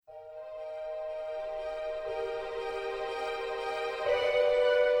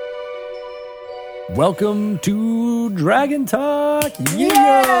Welcome to Dragon Talk.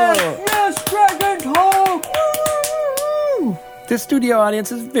 Yes, Dragon Talk. Woo! The studio audience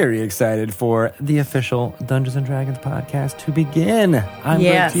is very excited for the official Dungeons and Dragons podcast to begin. I'm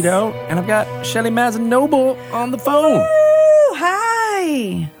Greg Tito, and I've got Shelly Mazanoble on the phone. Woo!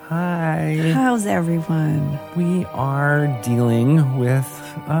 Hi. Hi. How's everyone? We are dealing with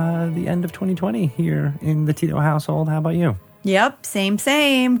the end of 2020 here in the Tito household. How about you? Yep,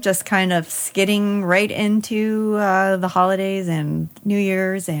 same. Just kind of skidding right into the holidays and New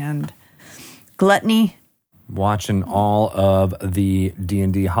Year's and gluttony. Watching all of the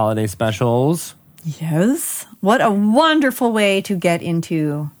D&D holiday specials. Yes. What a wonderful way to get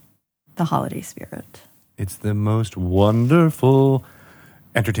into the holiday spirit. It's the most wonderful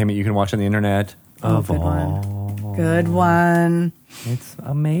entertainment you can watch on the internet of all. Good one. It's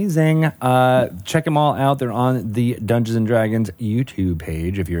amazing. Check them all out. They're on the Dungeons and Dragons YouTube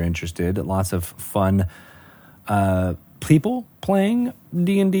page if you're interested. Lots of fun people playing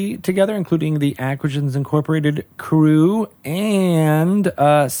D&D together, including the Acquisitions Incorporated crew and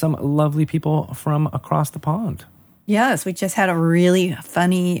some lovely people from across the pond. Yes, we just had a really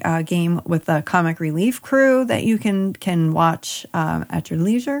funny game with the Comic Relief crew that you can watch at your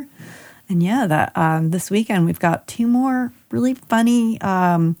leisure. And yeah, that this weekend we've got two more really funny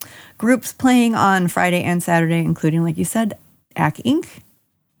groups playing on Friday and Saturday, including, like you said, AC Inc.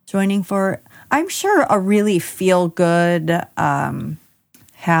 joining for, I'm sure, a really feel-good,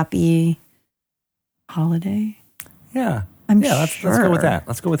 happy holiday. Yeah. Let's go with that.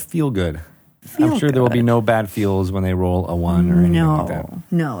 Let's go with feel good. I'm sure there will be no bad feels when they roll a 1 or anything like that.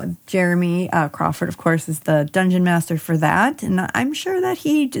 No. Jeremy Crawford, of course, is the dungeon master for that. And I'm sure that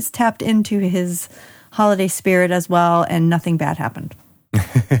he just tapped into his holiday spirit as well, and nothing bad happened.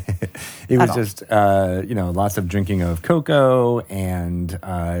 It was just, lots of drinking of cocoa and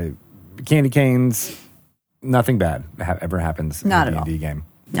candy canes. Nothing bad ever happens in a D&D game.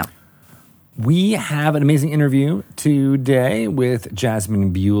 No. We have an amazing interview today with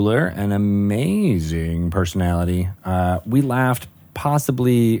Jasmine Bhullar, an amazing personality. We laughed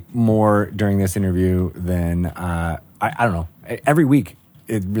possibly more during this interview than, I don't know, every week.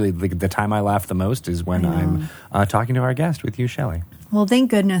 It really, like, the time I laugh the most is when I'm talking to our guest, with you, Shelly. Well,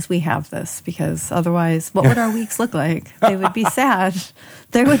 thank goodness we have this, because otherwise, what would our weeks look like? They would be sad.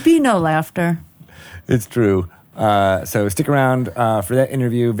 There would be no laughter. It's true. So stick around for that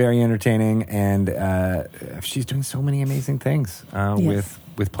interview. Very entertaining, and she's doing so many amazing things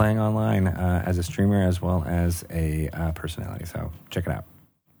with playing online as a streamer as well as a personality. So check it out.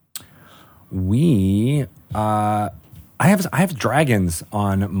 I have dragons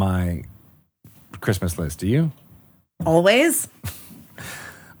on my Christmas list. Do you? Always.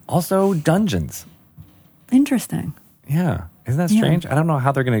 Also dungeons. Interesting. Yeah, isn't that strange? I don't know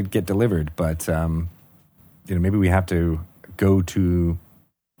how they're going to get delivered, but. Maybe we have to go to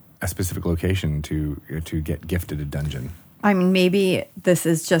a specific location to get gifted a dungeon. I mean, maybe this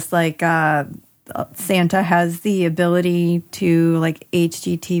is just like Santa has the ability to, like,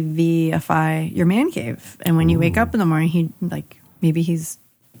 HGTV-ify your man cave, and when you wake up in the morning, maybe he's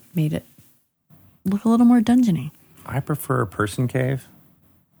made it look a little more dungeony. I prefer a person cave.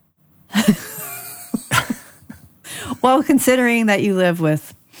 Well, considering that you live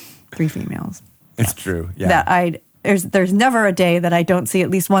with 3 females. It's true. Yeah. That there's never a day that I don't see at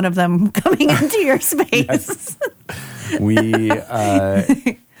least one of them coming into your space. We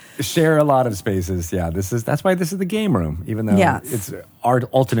share a lot of spaces. Yeah, that's why this is the game room, even though it's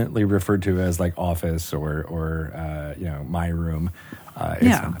alternately referred to as like office or my room.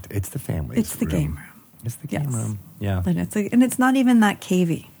 It's not. It's the family's It's the room. game room. It's the game room. Yeah. And it's not even that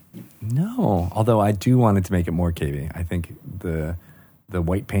cavey. No, although I do want it to make it more cavey. I think the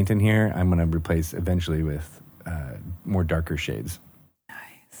white paint in here, I'm going to replace eventually with more darker shades.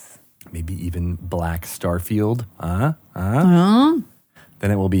 Nice. Maybe even black Starfield. Then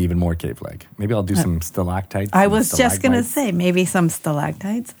it will be even more cave-like. Maybe I'll do some stalactites. I was just going to say, maybe some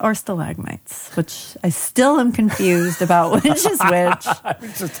stalactites or stalagmites, which I still am confused about which is which.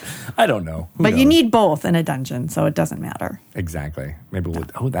 I don't know. Who knows? You need both in a dungeon, so it doesn't matter. Exactly. Maybe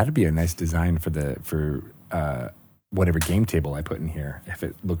that'd be a nice design for whatever game table I put in here, if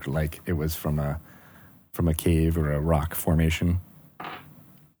it looked like it was from a cave or a rock formation.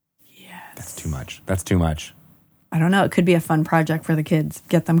 Yes. That's too much. I don't know. It could be a fun project for the kids.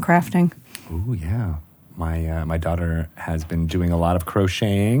 Get them crafting. Oh, yeah. My daughter has been doing a lot of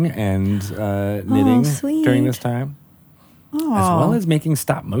crocheting and knitting during this time. Oh. As well as making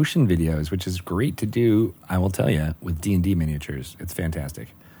stop motion videos, which is great to do, I will tell you, with D&D miniatures. It's fantastic.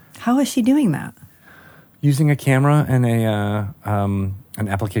 How is she doing that? Using a camera and a An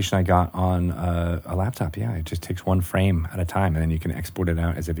application I got on a laptop. Yeah, it just takes one frame at a time, and then you can export it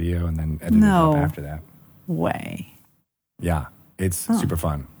out as a video and then edit it up after that. Way. Yeah, it's super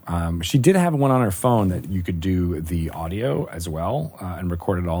fun. She did have one on her phone that you could do the audio as well and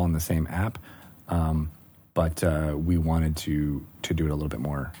record it all in the same app. But we wanted to do it a little bit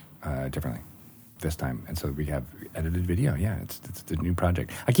more differently this time. And so we have edited video. Yeah, it's the new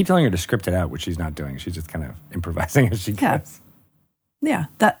project. I keep telling her to script it out, which she's not doing. She's just kind of improvising as she goes. Yeah,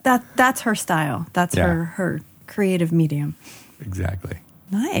 that's her style. That's her creative medium. Exactly.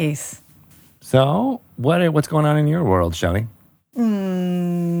 Nice. So what's going on in your world, Shelley?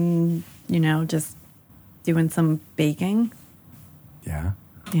 Just doing some baking. Yeah.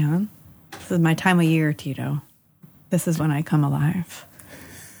 Yeah. This is my time of year, Tito. This is when I come alive.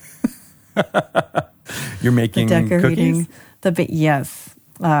 You're making the decorating, cookies? Yes.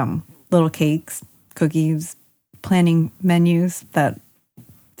 Little cakes, cookies, planning menus that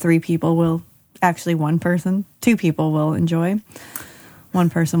 3 people will, actually 1 person, 2 people will enjoy. 1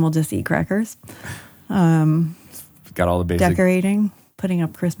 person will just eat crackers. Got all the basic. Decorating, putting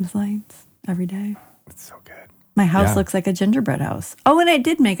up Christmas lights every day. It's so good. My house looks like a gingerbread house. Oh, and I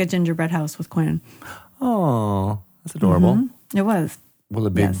did make a gingerbread house with Quinn. Oh, that's adorable. Mm-hmm. It was. Will a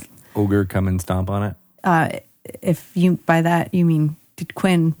big ogre come and stomp on it? If you by that you mean did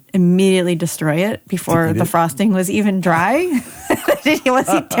Quinn immediately destroy it before the frosting was even dry? Was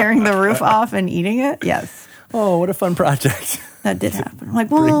he tearing the roof off and eating it? Yes. Oh, what a fun project. That did happen. I'm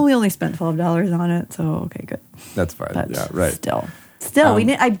like, well, we only spent $12 on it, so okay, good. That's fine. But yeah, right. Still,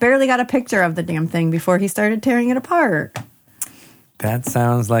 I barely got a picture of the damn thing before he started tearing it apart. That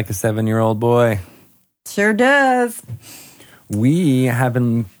sounds like a 7-year-old boy. Sure does. We have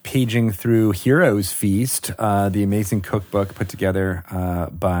been paging through Heroes Feast, the amazing cookbook put together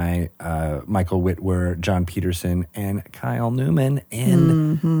by Michael Whitwer, John Peterson, and Kyle Newman.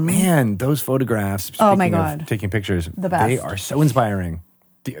 And man, those photographs, speaking of taking pictures, they are so inspiring.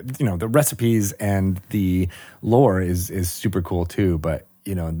 The recipes and the lore is super cool too, but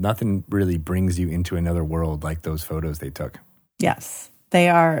nothing really brings you into another world like those photos they took. Yes. They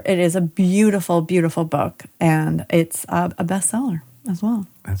are. It is a beautiful, beautiful book, and it's a bestseller as well.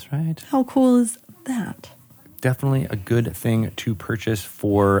 That's right. How cool is that? Definitely a good thing to purchase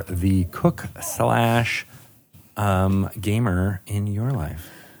for the cook/gamer in your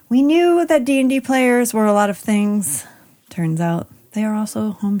life. We knew that D&D players were a lot of things. Turns out they are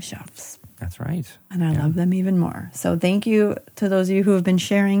also home chefs. That's right. And I love them even more. So thank you to those of you who have been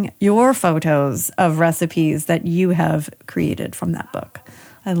sharing your photos of recipes that you have created from that book.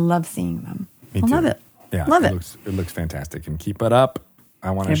 I love seeing them. Me too. Love it. Yeah, love it. It looks fantastic. And keep it up.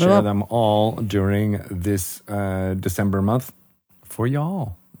 I want to share them all during this December month for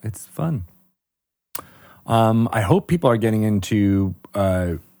y'all. It's fun. I hope people are getting into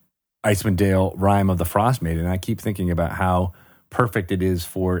Icewind Dale Rime of the Frost Maiden. I keep thinking about how perfect it is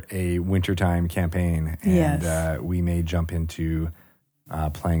for a wintertime campaign. And we may jump into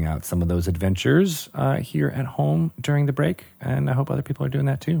playing out some of those adventures here at home during the break. And I hope other people are doing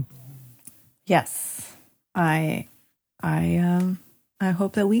that too. Yes. I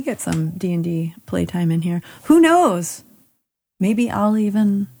hope that we get some D&D playtime in here. Who knows? Maybe I'll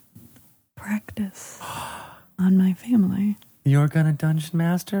even practice on my family. You're going to Dungeon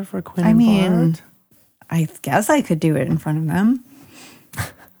Master for Quinn and Bart? I guess I could do it in front of them.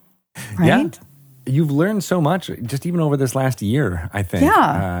 Right? Yeah. You've learned so much just even over this last year, I think.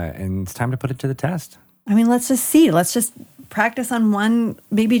 Yeah. And it's time to put it to the test. I mean, let's just see. Let's just practice on one,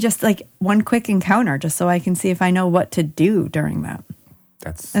 maybe just like one quick encounter, just so I can see if I know what to do during that.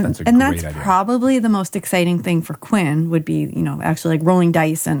 That's a great idea. Probably the most exciting thing for Quinn would be, actually like rolling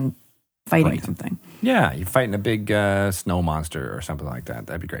dice and fighting something. Yeah, you're fighting a big snow monster or something like that.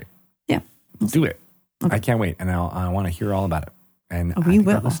 That'd be great. Yeah. Do it. Okay. I can't wait. And I want to hear all about it. And I think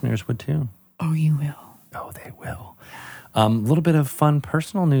our listeners would too. Oh, you will. Oh, they will. A little bit of fun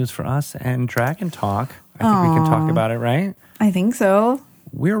personal news for us and Dragon Talk. I think we can talk about it, right? I think so.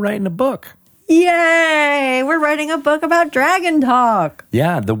 We're writing a book. Yay! We're writing a book about Dragon Talk.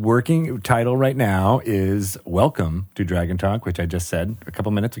 Yeah, the working title right now is Welcome to Dragon Talk, which I just said a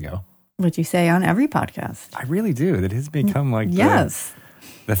couple minutes ago. Which you say on every podcast. I really do. That has become like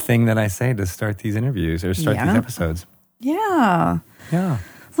the thing that I say to start these interviews or start these episodes. Yeah. Yeah.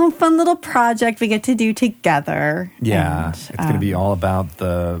 Some fun little project we get to do together. Yeah. It's going to be all about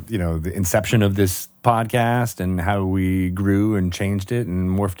the inception of this podcast and how we grew and changed it and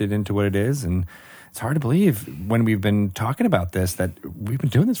morphed it into what it is. And it's hard to believe when we've been talking about this that we've been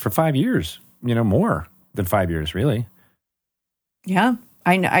doing this for 5 years, more than 5 years, really. Yeah.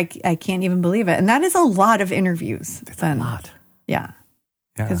 I know. I can't even believe it. And that is a lot of interviews. It's a lot. Yeah.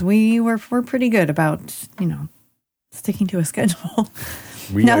 Because we're pretty good about, sticking to a schedule.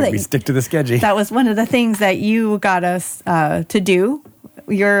 We stick to the schedule. That was one of the things that you got us to do.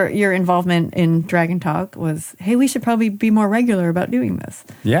 Your involvement in Dragon Talk was, hey, we should probably be more regular about doing this.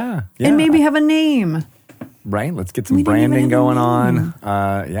 Yeah. And maybe have a name. Right. Let's get some branding going on.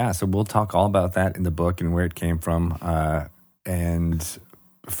 So we'll talk all about that in the book and where it came from, and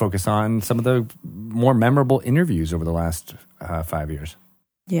focus on some of the more memorable interviews over the last 5 years.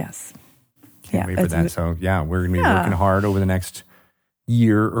 Yes. Can't wait for that. So, we're going to be working hard over the next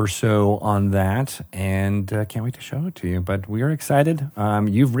year or so on that, and can't wait to show it to you. But we are excited.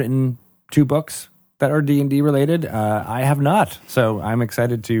 You've written 2 books that are D&D related. I have not. So I'm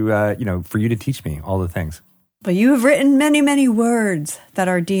excited to, for you to teach me all the things. But you have written many, many words that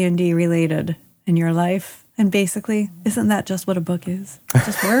are D&D related in your life. And basically, isn't that just what a book is?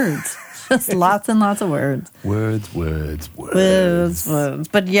 Just words. Just lots and lots of words. Words.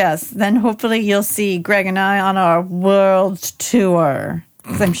 But yes, then hopefully you'll see Greg and I on our world tour.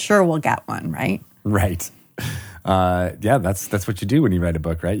 Because I'm sure we'll get one, right? Right. That's what you do when you write a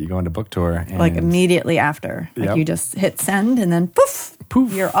book, right? You go on a book tour. And like immediately after. Like you just hit send and then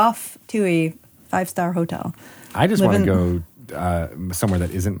poof, you're off to a 5-star hotel. I just want to go somewhere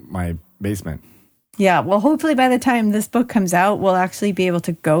that isn't my basement. Yeah, well, hopefully by the time this book comes out, we'll actually be able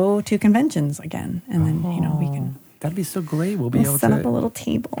to go to conventions again. And then, we can... That'd be so great. We'll be able to set up a little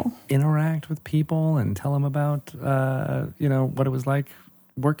table. Interact with people and tell them about, what it was like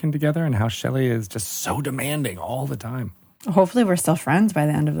working together and how Shelley is just so demanding all the time. Hopefully we're still friends by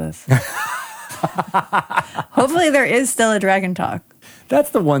the end of this. Hopefully there is still a Dragon Talk. That's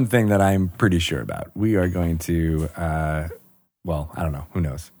the one thing that I'm pretty sure about. We are going to, I don't know. Who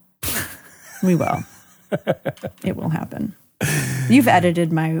knows? We will. It will happen. You've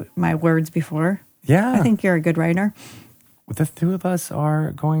edited my words before. Yeah. I think you're a good writer. The 2 of us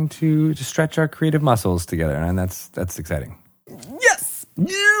are going to stretch our creative muscles together, and that's exciting. Yes!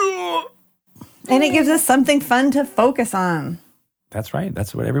 Yeah! And it gives us something fun to focus on. That's right.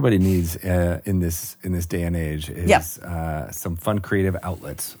 That's what everybody needs in this day and age is some fun creative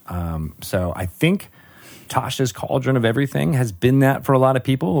outlets. So I think Tasha's Cauldron of Everything has been that for a lot of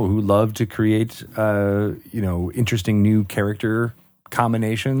people who love to create, interesting new character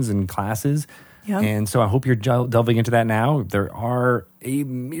combinations and classes. Yep. And so I hope you're delving into that now. There are a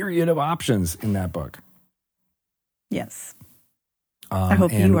myriad of options in that book. Yes. I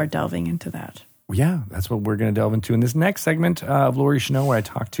hope you are delving into that. Yeah, that's what we're going to delve into in this next segment of Lori Chanel, where I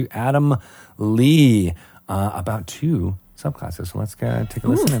talk to Adam Lee about 2 subclasses. So let's take a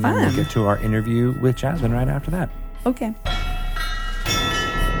listen, and then we'll get to our interview with Jasmine right after that. Okay.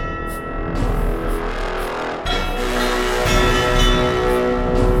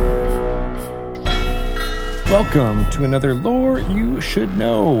 Welcome to another Lore You Should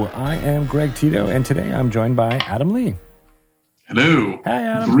Know. I am Greg Tito, and today I'm joined by Adam Lee. Hello. Hi,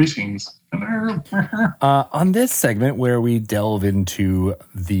 Adam. Greetings. Hello. On this segment where we delve into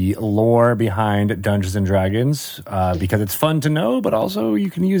the lore behind Dungeons & Dragons, because it's fun to know, but also you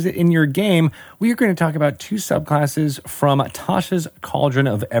can use it in your game, we are going to talk about 2 subclasses from Tasha's Cauldron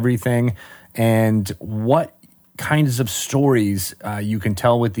of Everything and what kinds of stories you can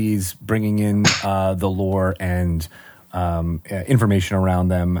tell with these, bringing in the lore and information around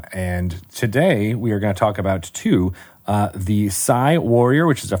them. And today we are going to talk about 2, the Psy Warrior,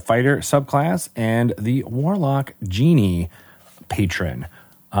 which is a fighter subclass, and the Warlock Genie patron.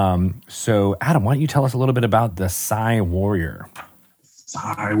 So Adam, why don't you tell us a little bit about the Psy Warrior?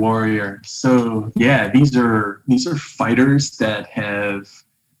 Psy Warrior. So these are fighters that have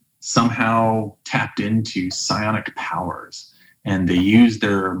somehow tapped into psionic powers, and they use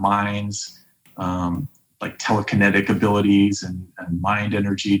their minds, like telekinetic abilities and mind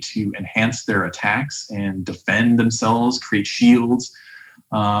energy, to enhance their attacks and defend themselves, create shields.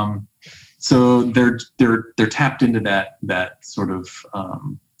 So they're tapped into that sort of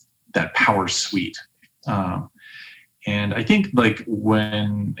that power suite. And I think, like,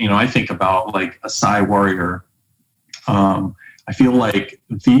 when I think about like a Psy Warrior, I feel like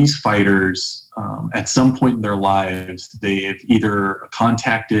these fighters, at some point in their lives, they've either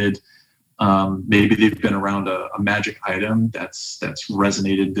contacted, maybe they've been around a magic item that's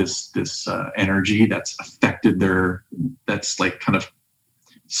resonated this energy that's affected that's like kind of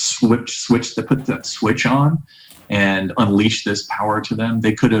switch that put that switch on and unleash this power to them.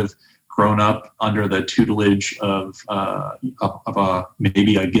 They could have grown up under the tutelage of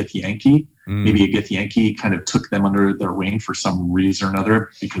maybe a Githyanki. Maybe a Githyanki kind of took them under their wing for some reason or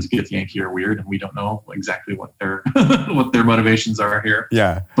another, because Githyanki are weird and we don't know exactly what their what their motivations are here.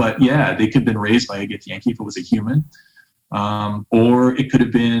 Yeah. But they could have been raised by a Githyanki if it was a human. Or it could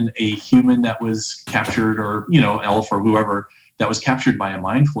have been a human that was captured, or, elf or whoever that was captured by a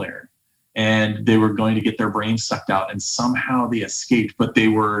mind flayer, and they were going to get their brains sucked out, and somehow they escaped, but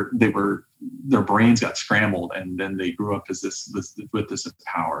their brains got scrambled, and then they grew up as this with this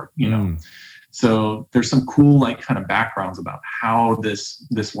power, So there's some cool kind of backgrounds about how this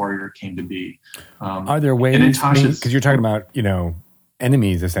warrior came to be. Are there ways, because you're talking about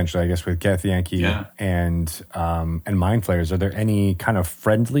enemies essentially, I guess, with Githyanki and Mind Flayers, are there any kind of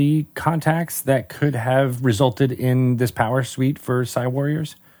friendly contacts that could have resulted in this power suite for Psy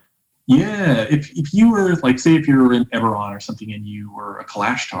Warriors? Yeah, if you were say if you were in Eberron or something and you were a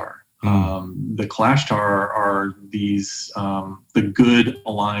Kalashtar, the Kalashtar are these the good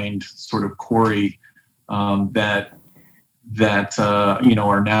aligned sort of Kori that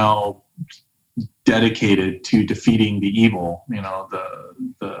are now dedicated to defeating the evil,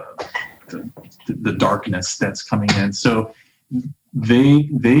 the darkness that's coming in. So they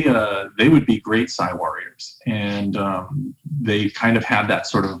would be great Psy Warriors, and they kind of have that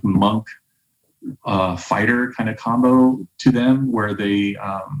sort of monk fighter kind of combo to them, where they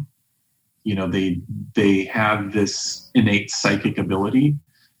they have this innate psychic ability,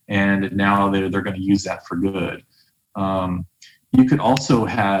 and now they're going to use that for good. You could also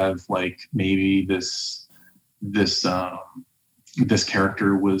have maybe this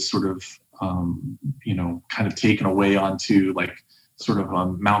character was sort of kind of taken away onto sort of a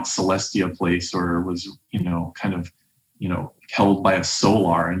Mount Celestia place, or was kind of held by a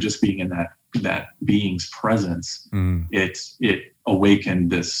solar, and just being in that being's presence, it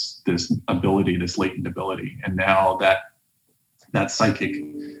awakened this ability, this latent ability, and now that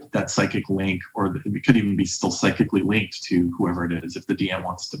psychic link, or it could even be still psychically linked to whoever it is, if the DM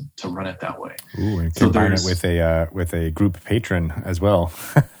wants to run it that way. Ooh, and combine it with a group patron as well.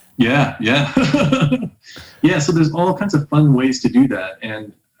 Yeah. So there's all kinds of fun ways to do that,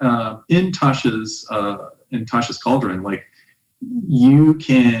 and in Tasha's Cauldron, you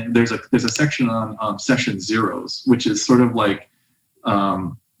can. There's a section on session zeros, which is sort of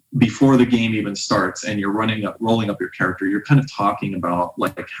before the game even starts, and you're rolling up your character. You're kind of talking about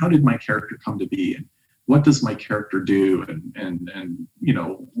how did my character come to be, and what does my character do, and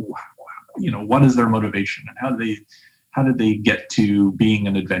what is their motivation, and how did they get to being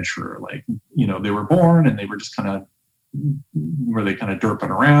an adventurer? They were born, and they were just kind of derping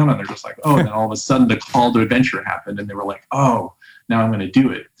around, and they're just and then all of a sudden the call to adventure happened, and they were oh, now I'm going to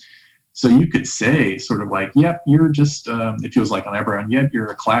do it. So you could say sort of yep, you're just, it feels like on Eberron, yep, you're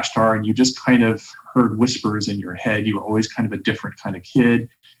a Kalashtar, and you just kind of heard whispers in your head. You were always kind of a different kind of kid.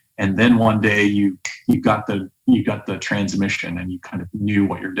 And then one day you got the transmission, and you kind of knew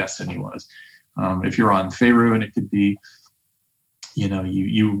what your destiny was. If you're on Faerû, and it could be,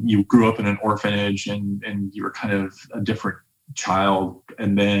 you grew up in an orphanage, and you were kind of a different child.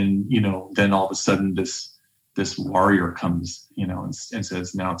 And then, then all of a sudden this warrior comes, and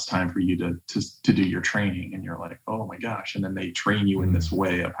says, now it's time for you to do your training. And you're like, oh my gosh. And then they train you in this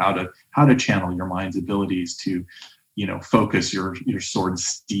way of how to channel your mind's abilities to, focus your sword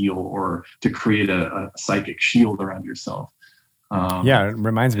steel, or to create a psychic shield around yourself. It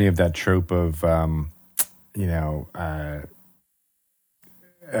reminds me of that trope of,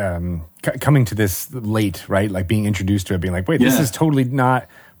 coming to this late, right? Being introduced to it, being wait, this is totally not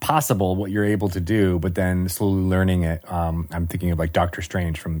possible what you're able to do, but then slowly learning it. I'm thinking of Doctor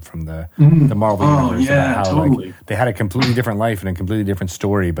Strange from the Marvel universe, about how totally. They had a completely different life and a completely different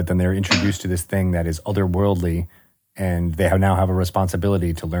story, but then they're introduced to this thing that is otherworldly, and they now have a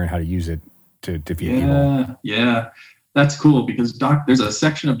responsibility to learn how to use it to defeat evil. Yeah. That's cool, because there's a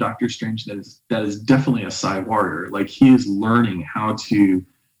section of Doctor Strange that is definitely a Psy Warrior. He is learning how to,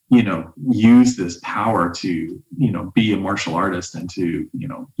 use this power to, be a martial artist, and to,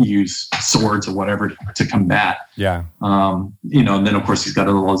 use swords or whatever to combat. Yeah. And then of course he's got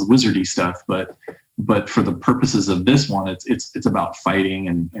all his wizardy stuff, but for the purposes of this one, it's about fighting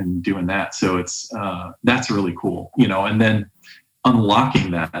and doing that. So that's really cool, and then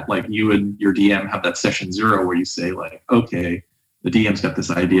unlocking that, you and your DM have that session zero where you say okay, the DM's got this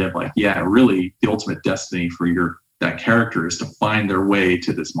idea of really the ultimate destiny for that character is to find their way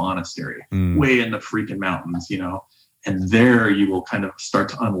to this monastery way in the freaking mountains, and there you will kind of start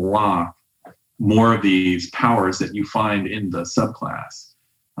to unlock more of these powers that you find in the subclass,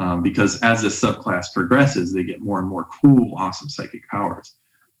 because as the subclass progresses, they get more and more cool, awesome psychic powers.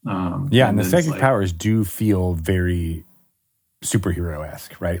 And the psychic powers do feel very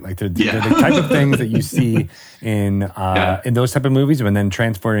superhero-esque, right? They're the type of things that you see in those type of movies, and then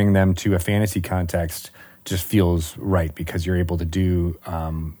transporting them to a fantasy context just feels right, because you're able to do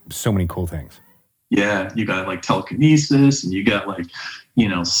so many cool things. Yeah, you got like telekinesis, and you got like,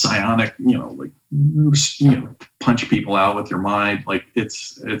 psionic, punch people out with your mind. Like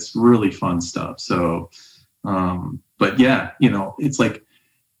it's really fun stuff. So, but yeah, it's like,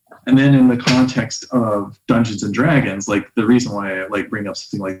 and then in the context of Dungeons and Dragons, like the reason why I like bring up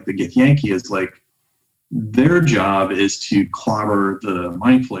something like the Githyanki is like their job is to clobber the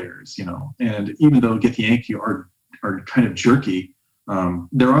mind flayers, and even though Githyanki are kind of jerky,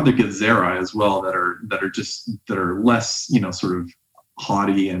 there are the Githzerai as well that are less, sort of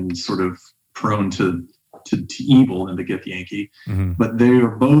haughty and sort of prone to evil in the Githyanki. Mm-hmm. But they are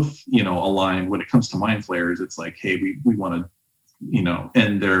both, aligned when it comes to mind flayers. It's like, hey, we want to,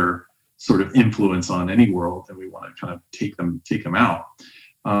 end their sort of influence on any world, and we want to kind of take them out.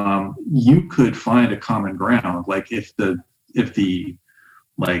 You could find a common ground, like if the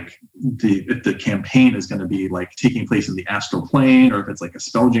campaign is going to be like taking place in the astral plane, or if it's like a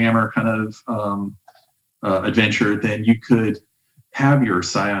Spelljammer kind of adventure, then you could have your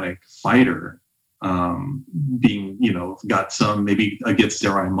psionic fighter being, got some, maybe a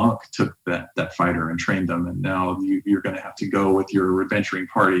Githzerai monk took that fighter and trained them, and now you're going to have to go with your adventuring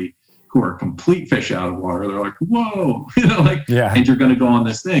party who are complete fish out of water. They're like, whoa, and you're going to go on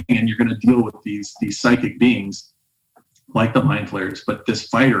this thing, and you're going to deal with these psychic beings like the mind flayers, but this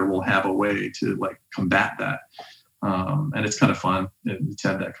fighter will have a way to like combat that. And it's kind of fun to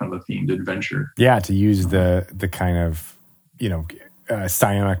have that kind of a themed adventure. Yeah, to use the kind of,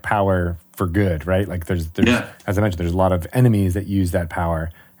 psionic power for good, right? Like there's as I mentioned, there's a lot of enemies that use that power.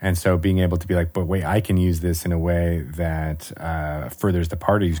 And so being able to be like, but wait, I can use this in a way that furthers the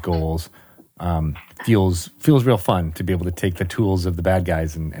party's goals feels real fun to be able to take the tools of the bad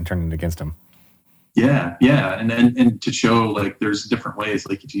guys and turn it against them. Yeah. And to show like there's different ways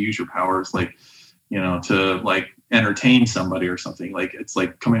like to use your powers, like, to like entertain somebody or something. Like it's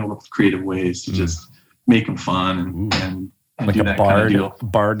like coming up with creative ways to just make them fun and like do a that bard, kind of deal.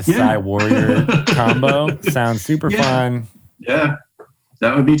 Bard Psy Warrior combo. Sounds super fun. Yeah.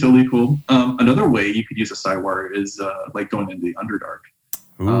 That would be totally cool. Another way you could use a Psy Warrior is like going into the Underdark,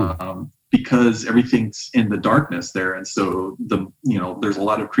 because everything's in the darkness there, and so there's a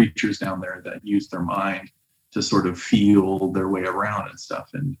lot of creatures down there that use their mind to sort of feel their way around and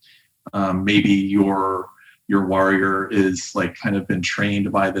stuff. And maybe your warrior is like kind of been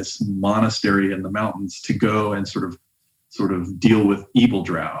trained by this monastery in the mountains to go and sort of deal with evil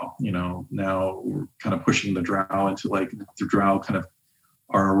drow. Now we're kind of pushing the drow into like the drow kind of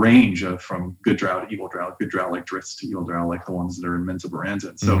are a range of from good drow to evil drow, good drow like drifts to evil drow, like the ones that are in Mensa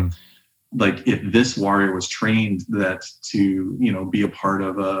Baranza. So like if this warrior was trained that to, be a part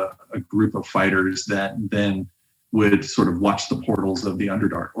of a group of fighters that then would sort of watch the portals of the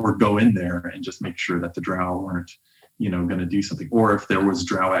Underdark or go in there and just make sure that the drow weren't, going to do something. Or if there was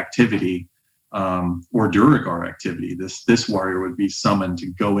drow activity or Duragar activity, this warrior would be summoned to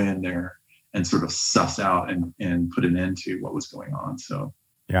go in there and sort of suss out and put an end to what was going on. So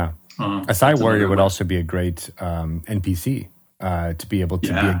yeah, a Psy Warrior would also be a great NPC to be able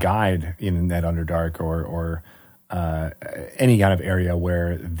to be a guide in that Underdark or any kind of area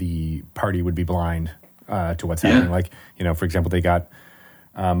where the party would be blind to what's happening. Like, for example, they got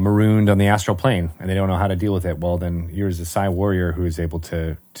marooned on the astral plane and they don't know how to deal with it. Well, then here's a Psy Warrior who is able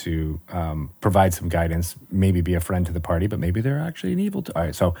to provide some guidance, maybe be a friend to the party, but maybe they're actually an evil. All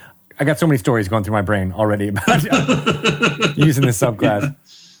right, so I got so many stories going through my brain already about using this subclass.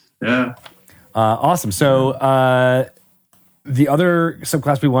 Yeah. Awesome. So the other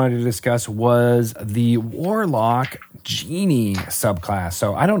subclass we wanted to discuss was the Warlock Genie subclass.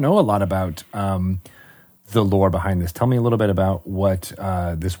 So I don't know a lot about the lore behind this. Tell me a little bit about what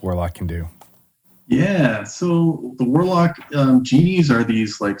this Warlock can do. Yeah. So the Warlock Genies are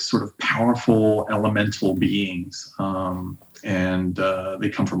these like sort of powerful elemental beings. And they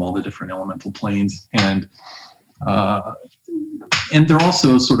come from all the different elemental planes, and they're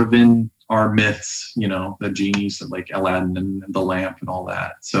also sort of in our myths, the genies like Aladdin and the lamp and all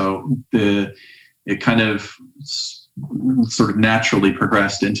that. So it kind of sort of naturally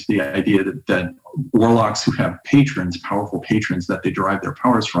progressed into the idea that warlocks who have patrons, powerful patrons that they derive their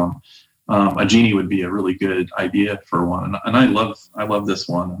powers from, a genie would be a really good idea for one. And I love this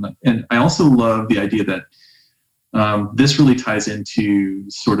one, and I also love the idea that. This really ties into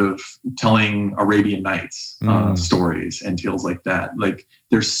sort of telling Arabian Nights stories and tales like that. Like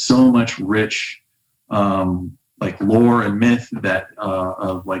there's so much rich like lore and myth that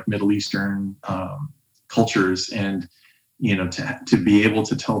of like Middle Eastern cultures, and to be able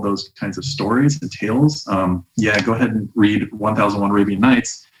to tell those kinds of stories and tales. Go ahead and read 1001 Arabian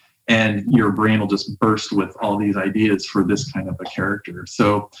Nights, and your brain will just burst with all these ideas for this kind of a character.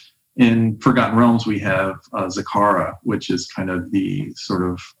 So in Forgotten Realms, we have Zakara, which is kind of the sort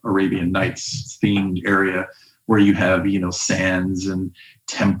of Arabian Nights themed area where you have, sands and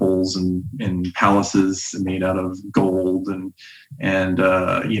temples and palaces made out of gold and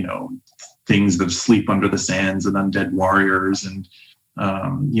things that sleep under the sands and undead warriors and,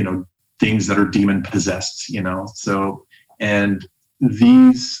 things that are demon possessed, So, and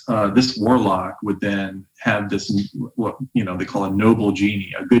this warlock would then have this, what they call a noble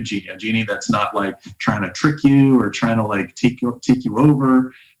genie, a good genie, a genie that's not like trying to trick you or trying to like take you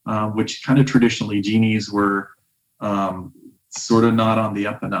over, which kind of traditionally genies were sort of not on the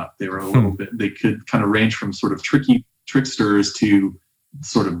up and up. They were a little bit. They could kind of range from sort of tricksters to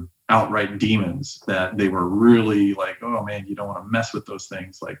sort of outright demons. That they were really like, oh man, you don't want to mess with those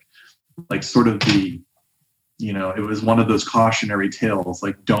things. Like sort of the. It was one of those cautionary tales,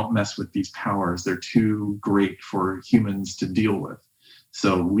 like don't mess with these powers. They're too great for humans to deal with.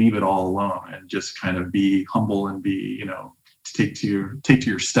 So leave it all alone and just kind of be humble and be, take to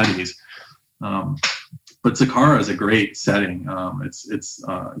your studies. But Zakara is a great setting. It's this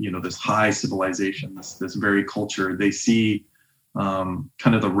high civilization, this very culture. They see kind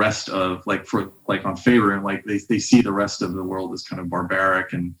of the rest of on Faerun, like they see the rest of the world as kind of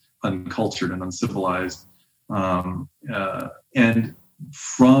barbaric and uncultured and uncivilized. And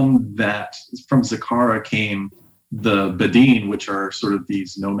from Zakara came the Badin, which are sort of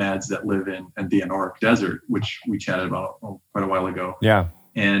these nomads that live in the Anoric Desert, which we chatted about quite a while ago. Yeah.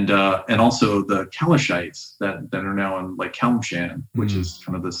 And also the Kalashites that are now in like Kalmshan, which is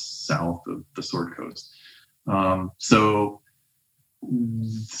kind of the south of the Sword Coast. So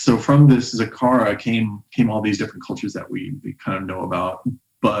from this Zakara came all these different cultures that we kind of know about.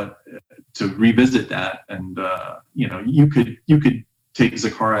 But to revisit that, and you could take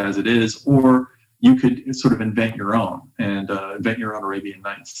Zakara as it is, or you could sort of invent your own Arabian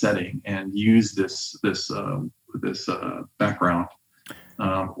Nights setting and use this background,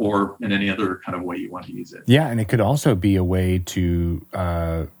 or in any other kind of way you want to use it. Yeah, and it could also be a way to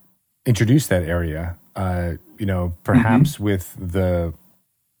introduce that area. Perhaps with the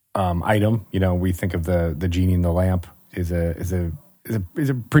item. We think of the genie in the lamp is a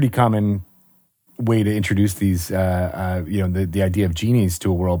pretty common way to introduce these, the idea of genies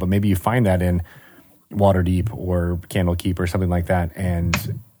to a world, but maybe you find that in Waterdeep or Candlekeep or something like that,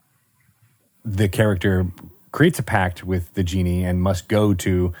 and the character creates a pact with the genie and must go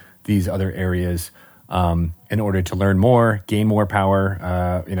to these other areas in order to learn more, gain more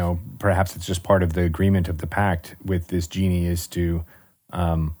power. Perhaps it's just part of the agreement of the pact with this genie is to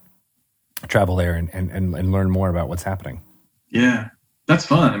travel there and learn more about what's happening. Yeah, that's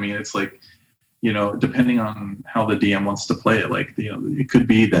fun. I mean, it's like, depending on how the DM wants to play it, like, it could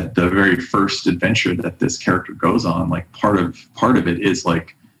be that the very first adventure that this character goes on, like part of it is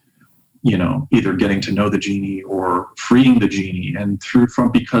like, either getting to know the genie or freeing the genie, and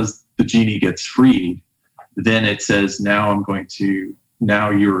because the genie gets freed, then it says, now we're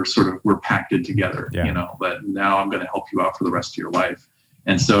pacted together, but now I'm going to help you out for the rest of your life.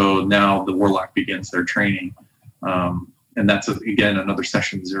 And so now the warlock begins their training. And that's, again, another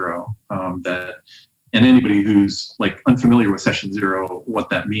session 0 and anybody who's like unfamiliar with session 0, what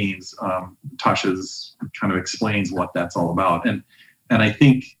that means, Tasha's kind of explains what that's all about. And I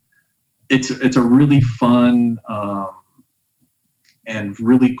think it's a really fun and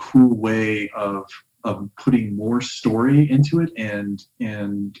really cool way of putting more story into it and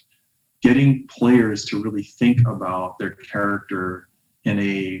getting players to really think about their character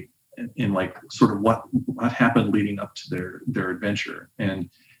in like sort of what happened leading up to their adventure. And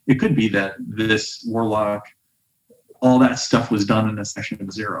it could be that this warlock, all that stuff was done in a session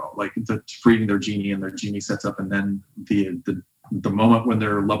 0, like freeing their genie, and their genie sets up, and then the moment when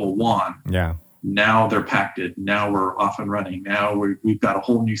they're level 1, now they're pacted, now we're off and running, now we've got a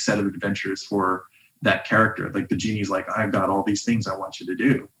whole new set of adventures for that character. Like the genie's like, I've got all these things I want you to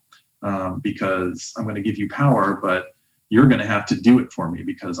do, because I'm going to give you power, but you're going to have to do it for me,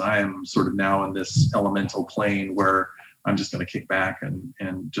 because I am sort of now in this elemental plane where I'm just going to kick back and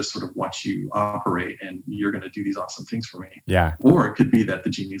just sort of watch you operate, and you're going to do these awesome things for me. Yeah. Or it could be that the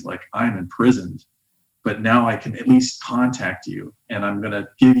genie's like, I'm imprisoned, but now I can at least contact you, and I'm going to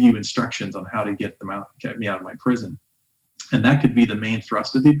give you instructions on how to get me out of my prison. And that could be the main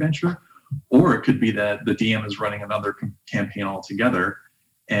thrust of the adventure. Or it could be that the DM is running another campaign altogether,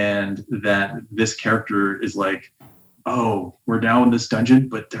 and that this character is like, oh, we're now in this dungeon,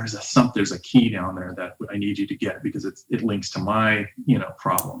 but there's a key down there that I need you to get, because it links to my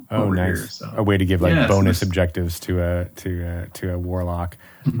problem. Oh, over nice. Here, so. A way to give bonus objectives to a warlock.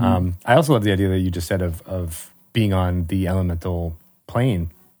 Mm-hmm. I also love the idea that you just said of being on the elemental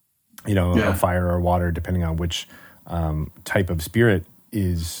plane. of fire or water, depending on which type of spirit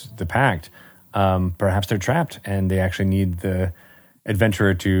is the pact. Perhaps they're trapped and they actually need the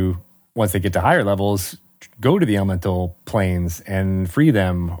adventurer to, once they get to higher levels, go to the elemental planes and free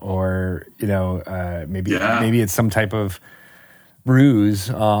them, or maybe it's some type of ruse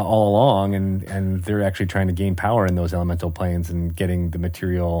all along, and they're actually trying to gain power in those elemental planes and getting the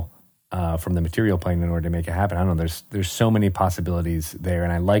material from the material plane in order to make it happen. I don't know. There's so many possibilities there,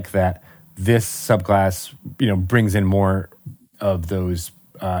 and I like that this subclass brings in more of those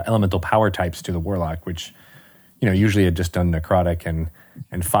elemental power types to the Warlock, which usually had just done necrotic and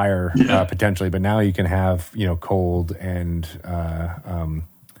fire potentially, but now you can have cold and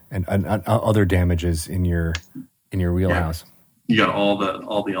other damages in your wheelhouse. You got all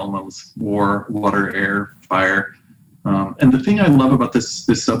the elements: war, water, air, fire. And the thing I love about this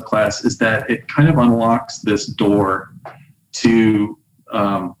subclass is that it kind of unlocks this door to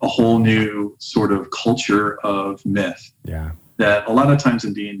a whole new sort of culture of myth. Yeah. That a lot of times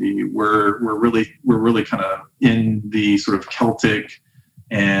in D&D we're really kind of in the sort of Celtic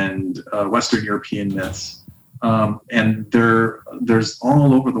and Western European myths, and there's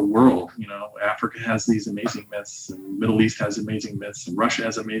all over the world. Africa has these amazing myths, and Middle East has amazing myths, and Russia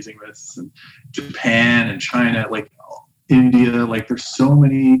has amazing myths, and Japan and China, like India, like there's so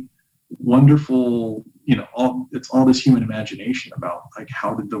many wonderful. It's all this human imagination about like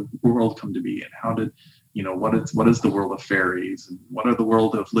how did the world come to be, and how did what is the world of fairies, and what are the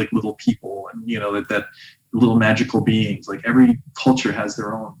world of like little people, and that little magical beings. Like every culture has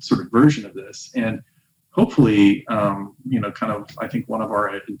their own sort of version of this, and hopefully, kind of I think one of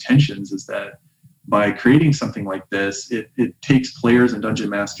our intentions is that by creating something like this, it takes players and dungeon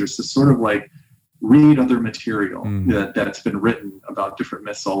masters to sort of like read other material that's been written about different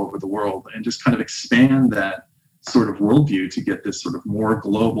myths all over the world, and just kind of expand that sort of worldview to get this sort of more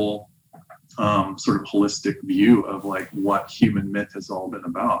global, sort of holistic view of like what human myth has all been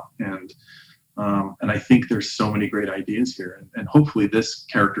about. And I think there's so many great ideas here, and hopefully this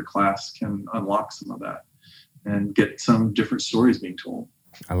character class can unlock some of that and get some different stories being told.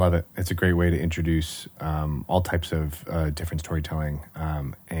 I love it. It's a great way to introduce all types of different storytelling,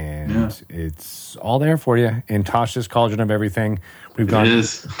 and it's all there for you in Tasha's Cauldron of Everything. We've got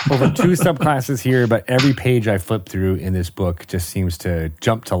over 2 subclasses here, but every page I flip through in this book just seems to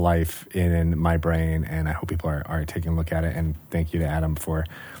jump to life in my brain, and I hope people are taking a look at it. And thank you to Adam for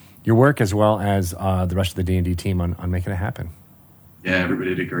your work, as well as the rest of the D&D team on making it happen. Yeah,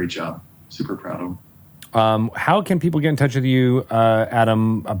 everybody did a great job. Super proud of them. How can people get in touch with you,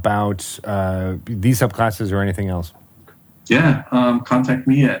 Adam, about these subclasses or anything else? Yeah, contact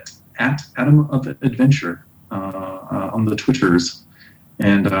me at Adam of Adventure on the Twitters,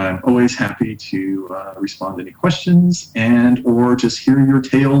 and I'm always happy to respond to any questions and or just hear your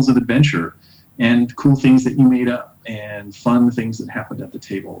tales of adventure and cool things that you made up and fun things that happened at the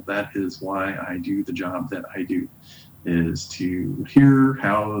table. That is why I do the job that I do, is to hear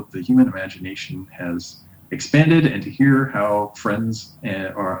how the human imagination has expanded and to hear how friends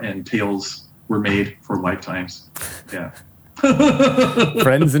and tales were made for lifetimes. Yeah.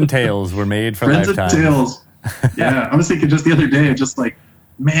 Friends and tales were made for lifetimes. Friends and tales. Yeah. I was thinking just the other day, just like,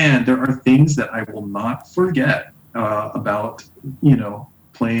 man, there are things that I will not forget about,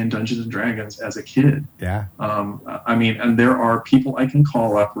 playing Dungeons and Dragons as a kid. Yeah. And there are people I can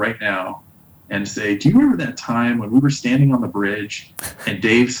call up right now and say, do you remember that time when we were standing on the bridge and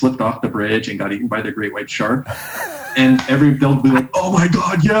Dave slipped off the bridge and got eaten by the great white shark? And they'll be like, oh my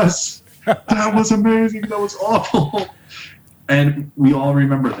God, yes, that was amazing. That was awful. And we all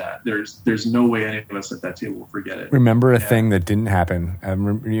remember that. There's no way any of us at that table will forget it. Remember a thing that didn't happen.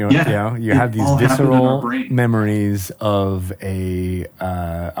 You have these visceral memories of a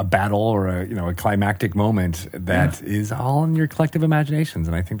battle or a climactic moment that is all in your collective imaginations,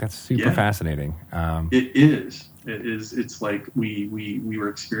 and I think that's super fascinating. It is. It's like we were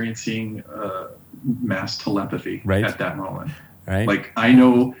experiencing mass telepathy at that moment. Right. Like I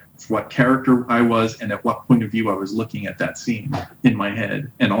know what character I was and at what point of view I was looking at that scene in my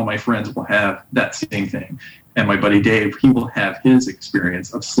head, and all my friends will have that same thing. And my buddy Dave, he will have his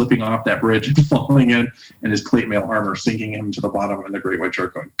experience of slipping off that bridge and falling in, and his plate mail armor sinking him to the bottom, and the great white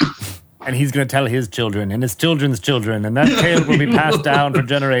shark going. And he's going to tell his children and his children's children, and that tale will be passed down for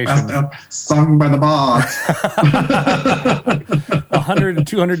generations. Sung by the bards. 100 and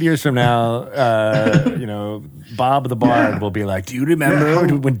 200 years from now, Bob the Bard will be like, do you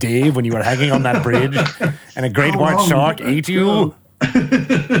remember when you were hanging on that bridge and a great white shark ate you?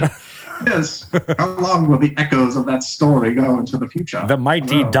 Yes. How long will the echoes of that story go into the future? The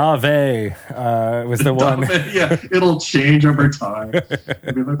mighty Dave was the one. Yeah, it'll change over time.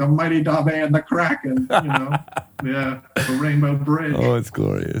 It'll be like the mighty Dave and the Kraken, Yeah, the Rainbow Bridge. Oh, it's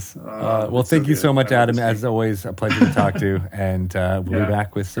glorious. Well, thank you so much, Adam. As always, a pleasure to talk to. And we'll be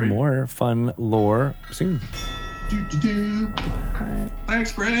back with some more fun lore soon.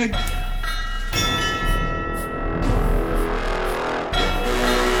 Thanks, Greg.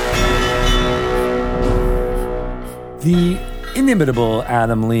 The inimitable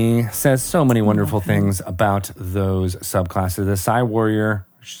Adam Lee says so many wonderful things about those subclasses. The Psy Warrior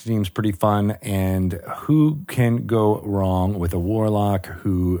seems pretty fun, and who can go wrong with a Warlock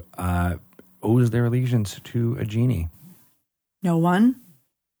who owes their allegiance to a Genie? No one?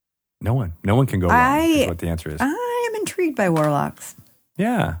 No one. No one can go wrong, is what the answer is. I am intrigued by Warlocks.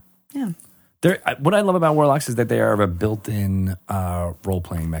 Yeah. Yeah. What I love about Warlocks is that they are a built-in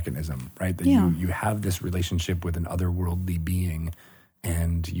role-playing mechanism, right? That you have this relationship with an otherworldly being,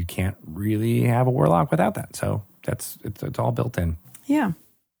 and you can't really have a Warlock without that. So it's all built in. Yeah,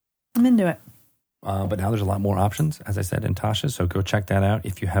 I'm into it. But now there's a lot more options, as I said, in Tasha. So go check that out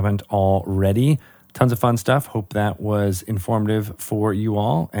if you haven't already. Tons of fun stuff. Hope that was informative for you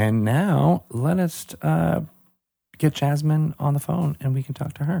all. And now let us get Jasmine on the phone, and we can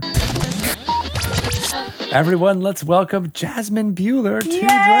talk to her. Everyone, let's welcome Jasmine Bhullar to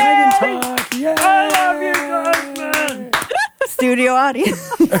Dragon Talk. Yay! I love you, Jasmine! Studio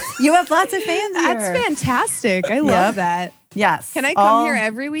audience. You have lots of fans here. That's fantastic. I love that. Yes. Can I come here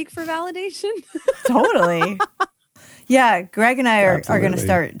every week for validation? Totally. Yeah, Greg and I are going to Absolutely.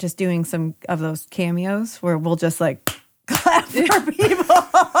 start just doing some of those cameos where we'll just like clap for people.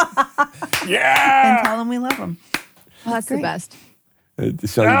 Yeah! And tell them we love them. Well, that's the best. Shall you be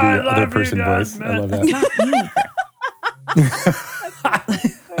the other person voice? I love that.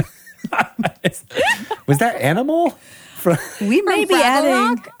 Was that Animal? We may be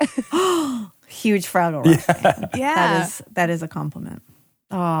Fraggle adding huge Fraggle Rock. fan. Yeah. That is a compliment.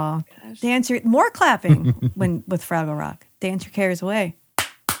 Oh, dance your more clapping with Fraggle Rock. Dance your cares away.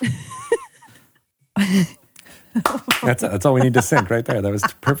 That's all we need to sync right there. That was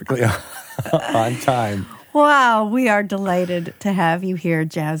perfectly on time. Wow, we are delighted to have you here,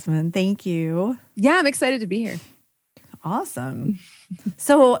 Jasmine. Thank you. Yeah, I'm excited to be here. Awesome.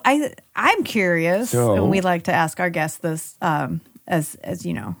 So I'm curious, So- and we like to ask our guests this as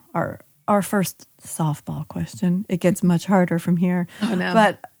you know, our first softball question. It gets much harder from here. Oh, no.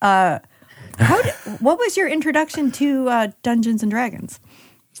 But what was your introduction to Dungeons and Dragons?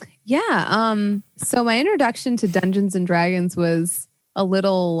 Yeah. So my introduction to Dungeons and Dragons was a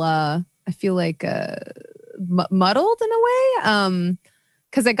little, I feel like, muddled in a way.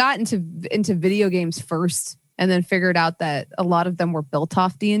 Because I got into video games first, and then figured out that a lot of them were built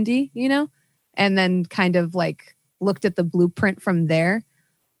off D&D, and then kind of like looked at the blueprint from there.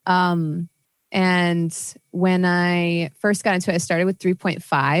 And when I first got into it, I started with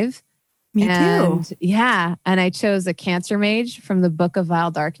 3.5. Me too. Yeah. And I chose a Cancer Mage from the Book of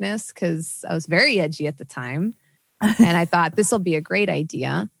Vile Darkness because I was very edgy at the time. And I thought this will be a great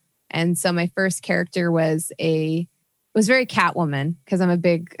idea. And so my first character was very Catwoman because I'm a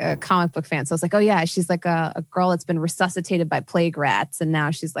big comic book fan. So I was like, oh yeah, she's like a girl that's been resuscitated by plague rats. And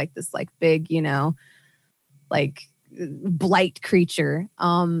now she's like this like big, like blight creature.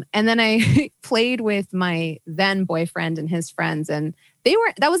 And then I played with my then boyfriend and his friends, and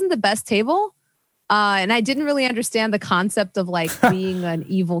that wasn't the best table. And I didn't really understand the concept of like being an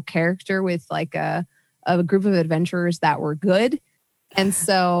evil character with like a group of adventurers that were good. And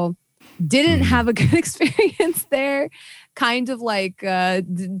so didn't have a good experience there. Kind of like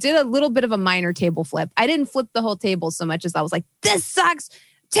did a little bit of a minor table flip. I didn't flip the whole table so much as I was like, this sucks.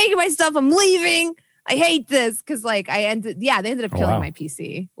 Taking my stuff. I'm leaving. I hate this. Cause like they ended up killing my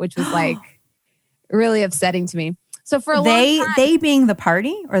PC, which was like really upsetting to me. So for a long time, they being the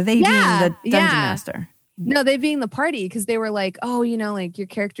party or they being the dungeon master? No, they being the party because they were like, oh, like your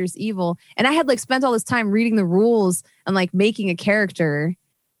character's evil. And I had like spent all this time reading the rules and like making a character.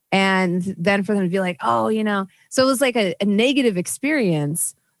 And then for them to be like, oh, so it was like a negative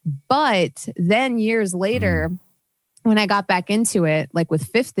experience. But then years later, when I got back into it, like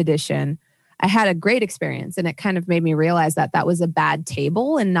with 5th edition, I had a great experience. And it kind of made me realize that was a bad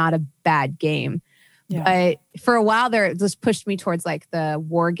table and not a bad game. Yeah. But for a while there, it just pushed me towards like the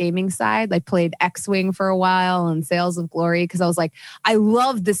wargaming side. I played X-Wing for a while and Sails of Glory because I was like, I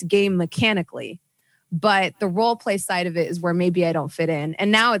love this game mechanically. But the role play side of it is where maybe I don't fit in.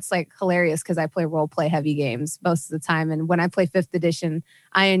 And now it's like hilarious because I play role play heavy games most of the time. And when I play 5th edition,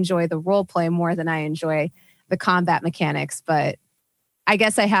 I enjoy the role play more than I enjoy the combat mechanics. But I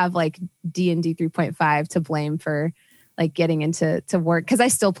guess I have like D&D 3.5 to blame for like getting into work, because I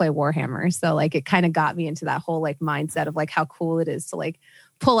still play Warhammer. So like it kind of got me into that whole like mindset of like how cool it is to like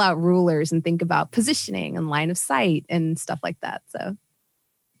pull out rulers and think about positioning and line of sight and stuff like that. So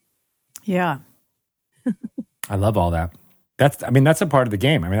yeah. I love all that. That's a part of the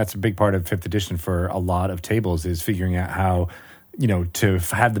game. I mean, that's a big part of 5th edition for a lot of tables, is figuring out how, to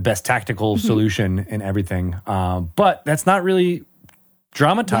have the best tactical solution in everything. But that's not really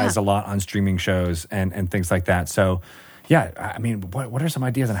dramatized a lot on streaming shows and things like that. So, yeah, I mean, what are some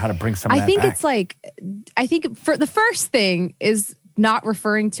ideas on how to bring some of that back? It's like, I think for the first thing is not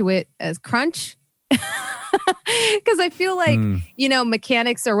referring to it as crunch. Because I feel like,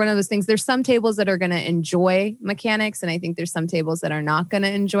 mechanics are one of those things. There's some tables that are going to enjoy mechanics, and I think there's some tables that are not going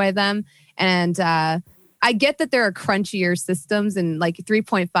to enjoy them. And I get that there are crunchier systems, and like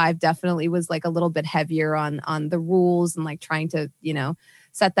 3.5 definitely was like a little bit heavier on the rules and like trying to,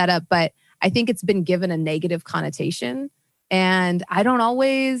 set that up. But I think it's been given a negative connotation. And I don't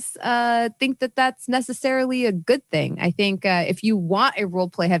always think that that's necessarily a good thing. I think if you want a role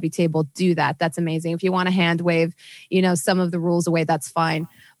play heavy table, do that. That's amazing. If you want to hand wave, some of the rules away, that's fine.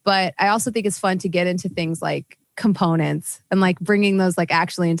 But I also think it's fun to get into things like components and like bringing those like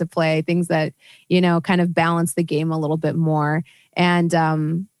actually into play, things that, kind of balance the game a little bit more.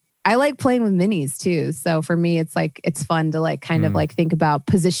 And I like playing with minis too. So for me, it's like, it's fun to like kind of like think about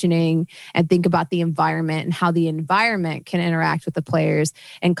positioning and think about the environment and how the environment can interact with the players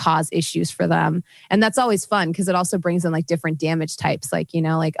and cause issues for them. And that's always fun because it also brings in like different damage types. Like,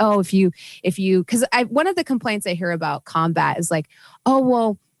 like, oh, if you, because one of the complaints I hear about combat is like, oh,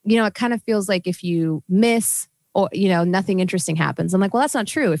 well, it kind of feels like if you miss, or, nothing interesting happens. I'm like, well, that's not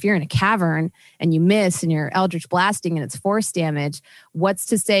true. If you're in a cavern and you miss and you're eldritch blasting and it's force damage, what's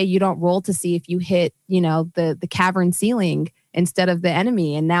to say you don't roll to see if you hit, the cavern ceiling instead of the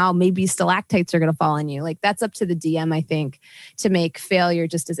enemy? And now maybe stalactites are going to fall on you. Like that's up to the DM, I think, to make failure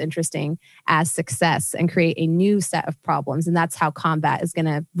just as interesting as success and create a new set of problems. And that's how combat is going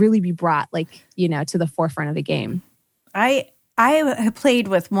to really be brought like, to the forefront of the game. I have played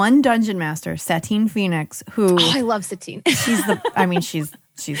with one dungeon master, Satine Phoenix, who I love Satine. She's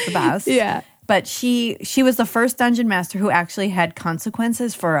the best. Yeah. But she was the first dungeon master who actually had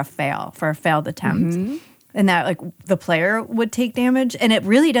consequences for a failed attempt. And that like the player would take damage. And it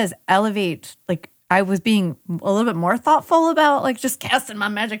really does elevate, like I was being a little bit more thoughtful about like just casting my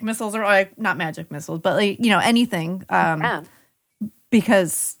magic missiles, or like not magic missiles, but like, anything.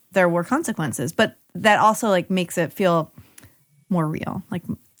 Because there were consequences. But that also like makes it feel more real. Like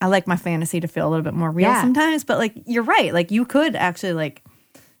I like my fantasy to feel a little bit more real sometimes, but like you're right. Like you could actually like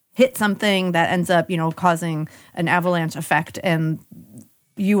hit something that ends up, causing an avalanche effect, and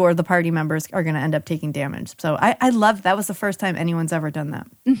you or the party members are going to end up taking damage. So I love that. Was the first time anyone's ever done that.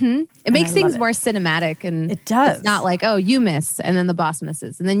 It makes things more cinematic, and it does. It's not like, oh, you miss and then the boss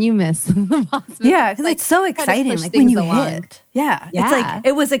misses and then you miss and the boss misses. Yeah, because it's so exciting. Like when you hit. Yeah. It's like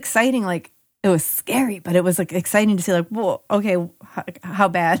it was exciting. Like it was scary, but it was like exciting to see like, whoa, okay, how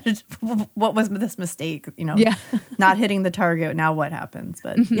bad? What was this mistake? Not hitting the target. Now what happens?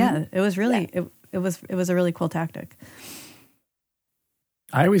 But yeah, it was really it was a really cool tactic.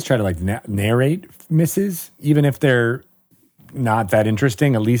 I always try to like narrate misses, even if they're not that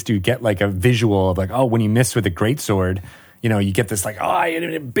interesting. At least you get like a visual of like, oh, when you miss with a greatsword, you get this like, oh, I had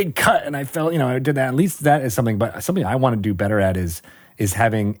a big cut and I fell, I did that. At least that is something. But something I want to do better at is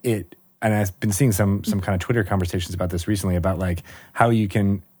having it. And I've been seeing some kind of Twitter conversations about this recently, about like how you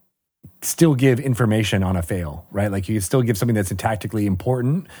can still give information on a fail, right? Like you can still give something that's tactically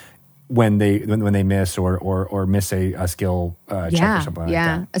important when they miss or miss a skill check or something like that.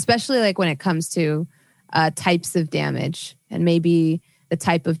 Yeah, especially like when it comes to types of damage, and maybe the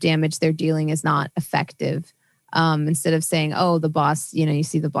type of damage they're dealing is not effective. Instead of saying, oh, the boss, you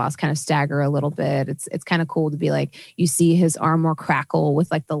see the boss kind of stagger a little bit. It's kind of cool to be like, you see his armor crackle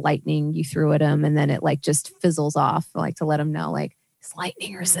with like the lightning you threw at him, and then it like just fizzles off. I like to let him know like it's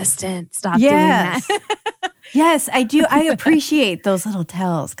lightning resistant. Stop doing that. Yes, I do. I appreciate those little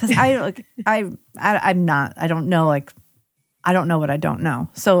tells because I don't know what I don't know.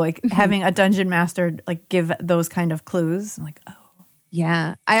 So like having a dungeon master like give those kind of clues, I'm like, oh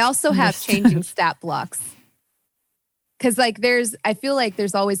yeah. I also have changing stat blocks. Because like I feel like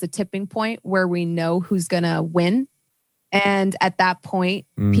there's always a tipping point where we know who's going to win. And at that point,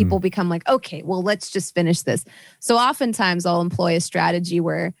 people become like, okay, well, let's just finish this. So oftentimes I'll employ a strategy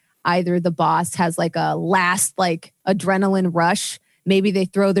where either the boss has like a last like adrenaline rush maybe they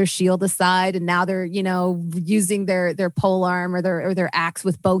throw their shield aside and now they're, using their pole arm or their axe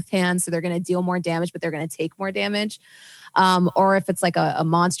with both hands. So they're going to deal more damage, but they're going to take more damage. Or if it's like a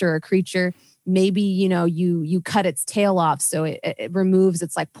monster or a creature, maybe, you cut its tail off. So it removes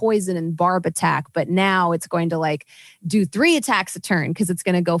its like poison and barb attack, but now it's going to like do 3 attacks a turn because it's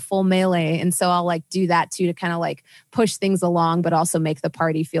going to go full melee. And so I'll like do that too, to kind of like push things along, but also make the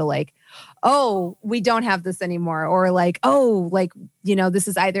party feel like, oh, we don't have this anymore. Or like, oh, like, this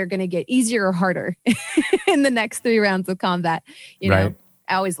is either going to get easier or harder in the next 3 rounds of combat. Right.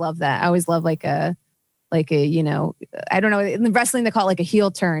 I always love that. I always love like a, I don't know, in wrestling, they call it like a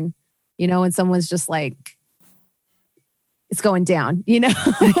heel turn. When someone's just like, it's going down,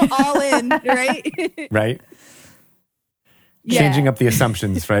 all in, right? Right. Yeah. Changing up the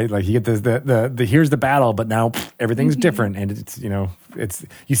assumptions, right? Like you get the here's the battle, but now everything's different, and it's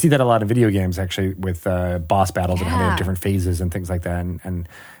you see that a lot in video games actually with boss battles and how they have different phases and things like that,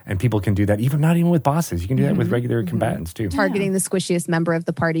 and people can do that not even with bosses. You can do that with regular combatants too. Targeting the squishiest member of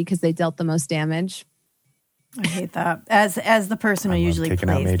the party because they dealt the most damage. I hate that. As the person who usually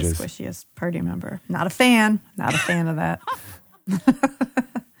plays the squishiest party member. Not a fan of that.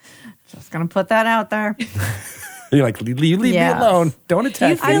 Just going to put that out there. You're like, leave me alone. Don't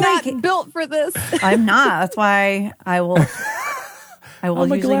attack me. I'm not built for this. I'm not. That's why I will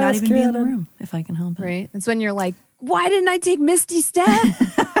usually not even be in the room if I can help it. Right. That's when you're like, why didn't I take Misty Step?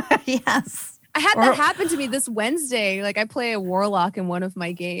 Yes. I had that happen to me this Wednesday. Like I play a Warlock in one of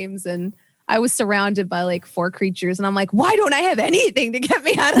my games and I was surrounded by like 4 creatures and I'm like, why don't I have anything to get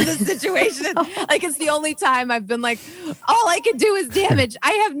me out of this situation? Like it's the only time I've been like, all I can do is damage.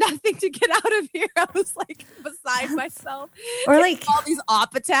 I have nothing to get out of here. I was like beside myself. Or like all these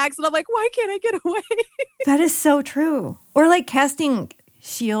op attacks and I'm like, why can't I get away? That is so true. Or like casting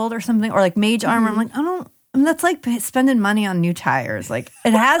shield or something, or like mage armor. I'm like, that's like spending money on new tires. Like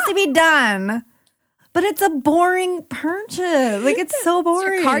it has to be done. But it's a boring purchase. Like it's so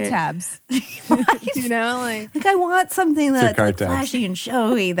boring. It's your car tabs. Like I want something that's like flashy and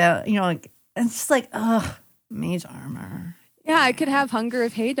showy. That like it's just like mage armor. Yeah, I could have Hunger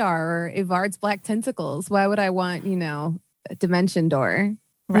of Hadar or Ivard's Black Tentacles. Why would I want a Dimension Door?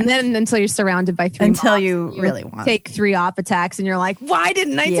 Right. And then until you're surrounded by 3 until mobs, you really want take 3 op attacks, and you're like, why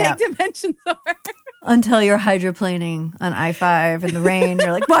didn't I take Dimension Door? Until you're hydroplaning on I-5 in the rain.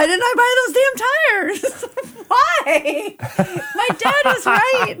 You're like, why didn't I buy those damn tires? Why? My dad was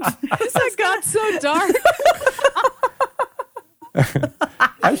right. This got so dark.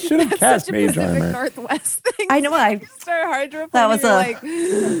 I should have cast Mage Armor. Northwest thing. I know. I start hydroplaning. That was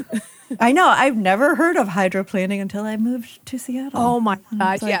I know. I've never heard of hydroplaning until I moved to Seattle. Oh my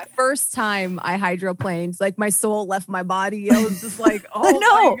gosh. Yeah. First time I hydroplaned, like my soul left my body. I was just like, oh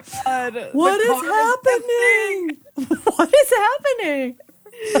no. my God. What is happening? What is happening?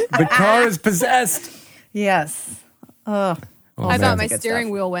 The car is possessed. Yes. Oh, I thought my steering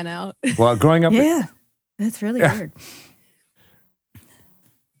wheel went out. Well, growing up. Yeah. That's really weird.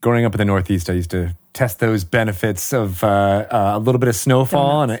 Growing up in the Northeast, I used to test those benefits of a little bit of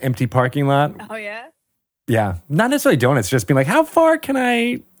snowfall and an empty parking lot. Oh, yeah? Yeah. Not necessarily donuts, just being like, how far can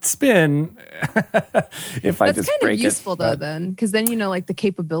I spin if I just break it? That's kind of useful, though, then, because then like the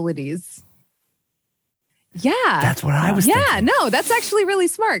capabilities. Yeah. That's what I was thinking. Yeah, no, that's actually really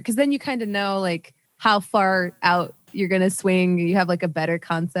smart, because then you kind of know, like, how far out you're going to swing. You have, like, a better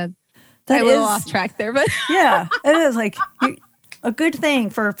concept. I'm a little off track there, but... Yeah, it is, like... A good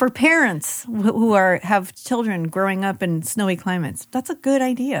thing for parents who have children growing up in snowy climates. That's a good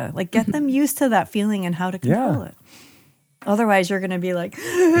idea. Like, get them used to that feeling and how to control it. Otherwise, you're going to be like...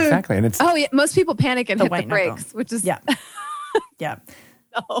 Exactly. And it's... Oh, yeah. Most people panic and hit the brakes, which is... Yeah. Yeah.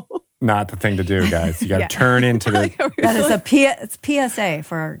 No. Not the thing to do, guys. You got to turn into the... That is it's PSA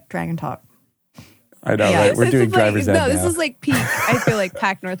for our Dragon Talk. I know, right? We're doing driver's ed now. No, this is like peak. I feel like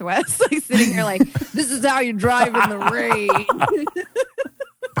Pac Northwest, like sitting here like, this is how you drive in the rain.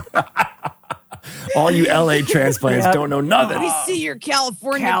 All you LA transplants don't know nothing. We see your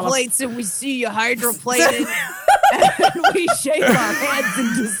California plates and we see you hydroplated and we shake our heads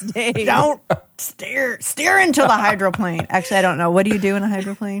in disdain. Don't steer into the hydroplane. Actually, I don't know. What do you do in a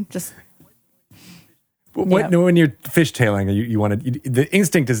hydroplane? Just... When you're fishtailing, you want to. The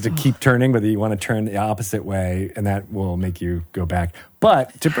instinct is to keep turning, but you want to turn the opposite way, and that will make you go back.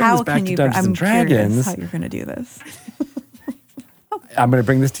 But to bring this back to Dungeons and Dragons, how you're going to do this? I'm going to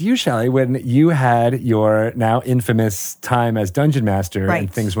bring this to you, Shelley. When you had your now infamous time as Dungeon Master and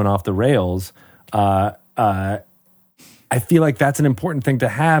things went off the rails, I feel like that's an important thing to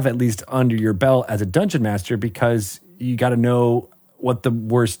have at least under your belt as a Dungeon Master, because you got to know what the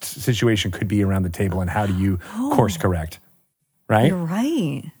worst situation could be around the table and how do you course correct, right? You're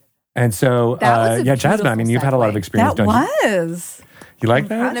right. And so, Jasmine, I mean, you've had a lot of experience, That don't you? was. You like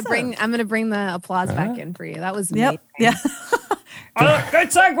that? I'm gonna bring the applause back in for you. That was Yep. amazing. Yeah. Oh, good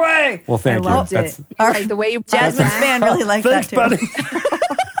segue. Well, thank you. Loved it. Like the way you Jasmine's fan really liked Thanks, that too.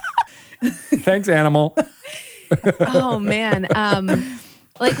 buddy. Thanks, animal. Oh man.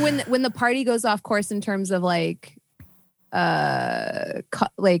 Like when the party goes off course in terms of like off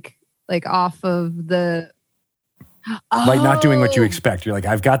of the Like not doing what you expect. You're like,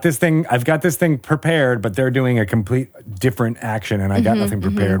 I've got this thing prepared, but they're doing a complete different action and I got nothing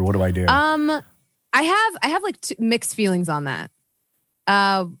prepared. What do I do? I have like mixed feelings on that.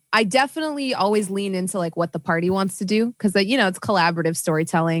 I definitely always lean into like what the party wants to do because it's collaborative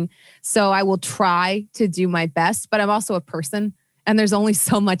storytelling. So I will try to do my best, but I'm also a person and there's only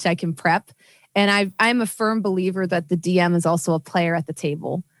so much I can prep. And I'm a firm believer that the DM is also a player at the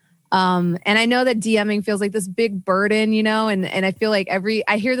table. And I know that DMing feels like this big burden, and I feel like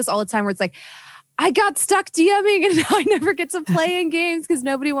I hear this all the time where it's like, I got stuck DMing and now I never get to play in games because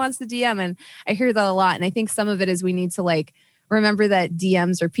nobody wants to DM. And I hear that a lot. And I think some of it is we need to like remember that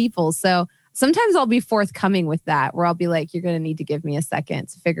DMs are people. So sometimes I'll be forthcoming with that where I'll be like, you're going to need to give me a second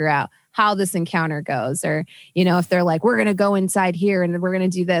to figure out how this encounter goes. Or, if they're like, we're going to go inside here and we're going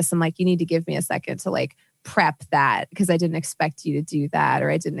to do this. I'm like, you need to give me a second to like prep that because I didn't expect you to do that. Or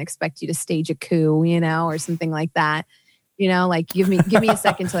I didn't expect you to stage a coup, or something like that. Like give me a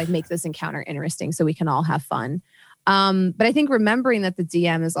second to like make this encounter interesting so we can all have fun. But I think remembering that the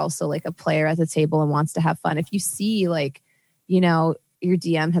DM is also like a player at the table and wants to have fun. If you see like, your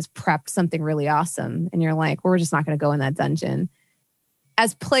DM has prepped something really awesome and you're like, well, we're just not going to go in that dungeon.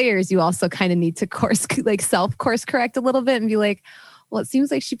 As players, you also kind of need to self course correct a little bit and be like, well, it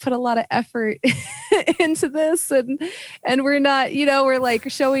seems like she put a lot of effort into this and we're not, we're like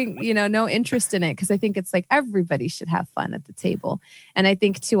showing, no interest in it. Cause I think it's like everybody should have fun at the table. And I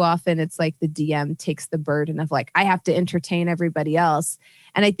think too often it's like the DM takes the burden of like, I have to entertain everybody else.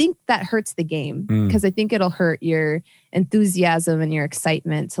 And I think that hurts the game because I think it'll hurt your enthusiasm and your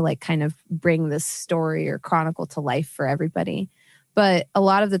excitement to like kind of bring this story or chronicle to life for everybody. But a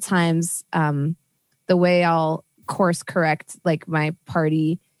lot of the times, the way I'll course correct like my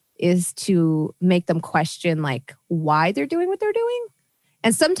party is to make them question like why they're doing what they're doing.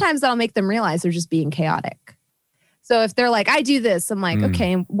 And sometimes I'll make them realize they're just being chaotic. So if they're like, I do this, I'm like,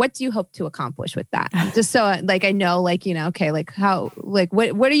 okay, what do you hope to accomplish with that? Just so like I know, like, okay, like how, like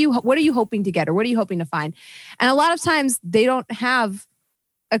what are you hoping to get or what are you hoping to find? And a lot of times they don't have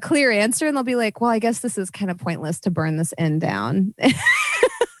a clear answer and they'll be like, well, I guess this is kind of pointless to burn this inn down.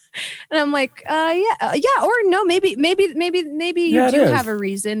 And I'm like, yeah, or no, maybe you do have a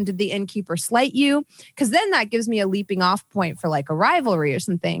reason. Did the innkeeper slight you? Because then that gives me a leaping off point for like a rivalry or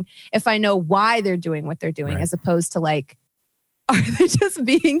something. If I know why they're doing what they're doing, as opposed to like, are they just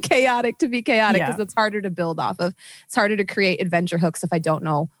being chaotic to be chaotic? Because it's harder to build off of. It's harder to create adventure hooks if I don't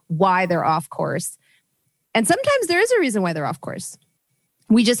know why they're off course. And sometimes there is a reason why they're off course.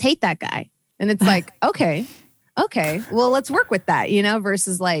 We just hate that guy, and it's like, okay, well, let's work with that,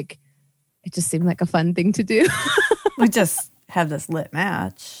 versus like, it just seemed like a fun thing to do. We just have this lit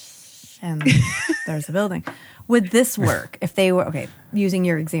match and there's a building. Would this work if they were, using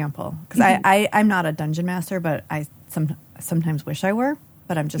your example? Because I'm not a dungeon master, but I sometimes wish I were,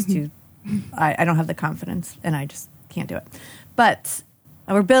 but I'm just too, I don't have the confidence and I just can't do it. But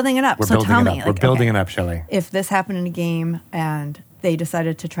we're building it up. Tell me. We're building it up, Shelley. If this happened in a game and they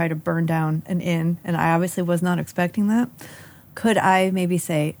decided to try to burn down an inn, and I obviously was not expecting that, could I maybe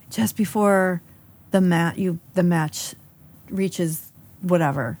say just before the match reaches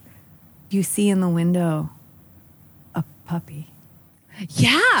whatever, you see in the window a puppy?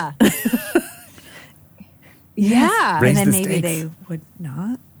 Yeah. Yeah. Raise and then the maybe stakes. they would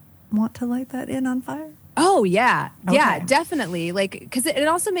not want to light that inn on fire? Oh, yeah. Okay. Yeah, definitely. Like, because it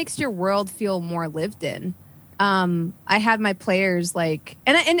also makes your world feel more lived in. I had my players like,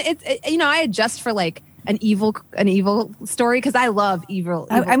 and I adjust for like an evil story because I love evil.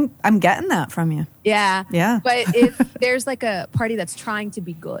 I'm getting that from you. Yeah. But if there's like a party that's trying to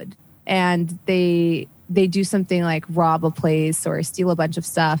be good and they do something like rob a place or steal a bunch of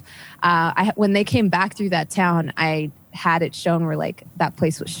stuff, when they came back through that town, I had it shown where like that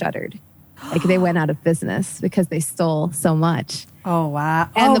place was shuttered. Like they went out of business because they stole so much. Oh, wow.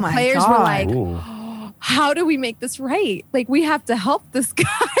 And the players were like, Ooh. how do we make this right? Like, we have to help this guy.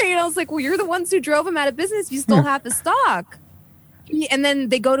 And I was like, well, you're the ones who drove him out of business. You still have the stock. And then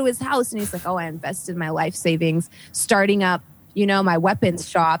they go to his house and he's like, oh, I invested my life savings starting up, my weapons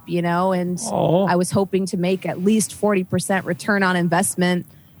shop, and I was hoping to make at least 40% return on investment.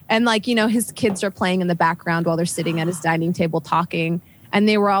 And like, his kids are playing in the background while they're sitting at his dining table talking. And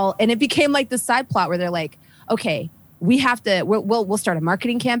they were all, and it became like this side plot where they're like, okay, we'll start a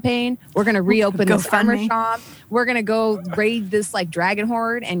marketing campaign. We're going to reopen this armor shop. We're going to go raid this like dragon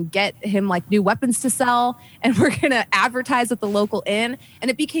horde and get him like new weapons to sell. And we're going to advertise at the local inn.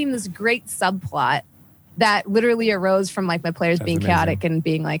 And it became this great subplot that literally arose from like my players being chaotic and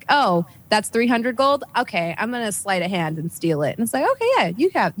being like, oh, that's 300 gold. Okay, I'm going to sleight of hand and steal it. And it's like, okay, yeah,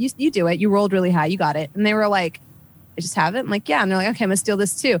 you do it. You rolled really high. You got it. And they were like, I just have it. I'm like, yeah. And they're like, okay, I'm gonna steal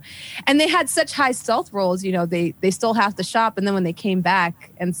this too. And they had such high stealth rolls, they stole half the shop. And then when they came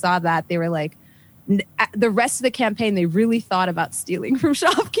back and saw that, they were like, the rest of the campaign, they really thought about stealing from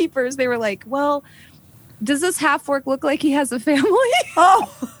shopkeepers. They were like, well, does this half orc look like he has a family?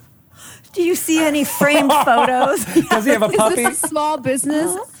 Oh, do you see any framed photos? Does he have a puppy? Is this a small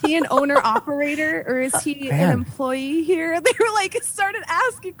business? Is he an owner operator, or is he an employee here? They were like, started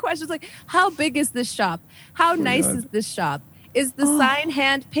asking questions like, how big is this shop? How nice is this shop? Is the sign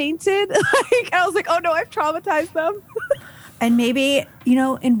hand painted? Like, I was like, oh no, I've traumatized them. And maybe,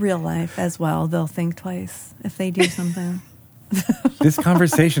 in real life as well, they'll think twice if they do something. This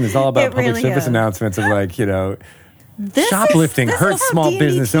conversation is all about public service announcements of like, shoplifting hurts small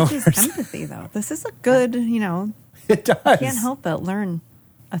business owners. Empathy, though. This is a good, It does. You can't help but learn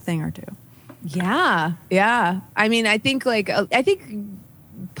a thing or two. Yeah. I mean, I think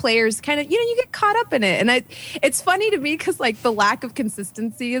players kind of, you get caught up in it. And it's funny to me because like the lack of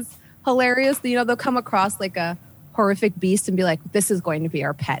consistency is hilarious. They'll come across like a horrific beast and be like, this is going to be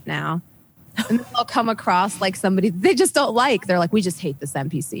our pet now. And then they'll come across like somebody they just don't like. They're like, we just hate this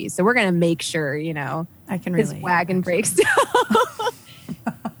NPC. So we're going to make sure, I can his wagon breaks down.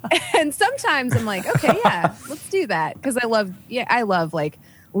 And sometimes I'm like, okay, yeah, let's do that. Because I love like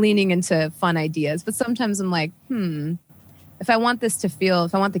leaning into fun ideas. But sometimes I'm like, if I want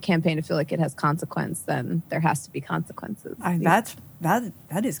the campaign to feel like it has consequence, then there has to be consequences. That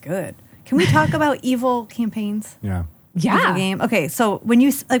is good. Can we talk about evil campaigns? Yeah. Evil game. Okay, so when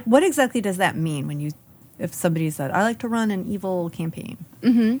you like, what exactly does that mean if somebody said, I like to run an evil campaign?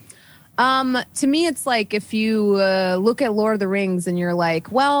 Mm-hmm. To me, it's like if you look at Lord of the Rings and you're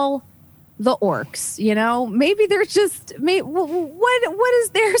like, well, the orcs, maybe they're just what is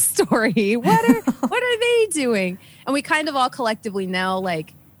their story? What are they doing? And we kind of all collectively know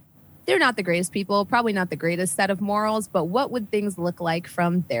like they're not the greatest people, probably not the greatest set of morals, but what would things look like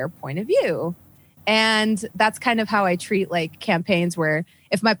from their point of view? And that's kind of how I treat like campaigns where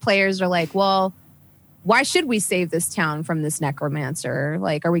if my players are like, well, why should we save this town from this necromancer?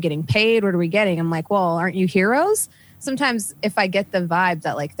 Like, are we getting paid? What are we getting? I'm like, well, aren't you heroes? Sometimes if I get the vibe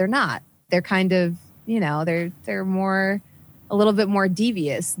that like they're not, they're kind of, they're more, a little bit more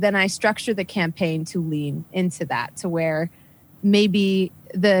devious, then I structure the campaign to lean into that, to where maybe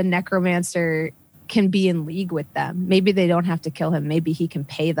the necromancer can be in league with them. Maybe they don't have to kill him. Maybe he can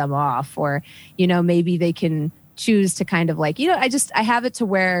pay them off, or, maybe they can choose to kind of like, I have it to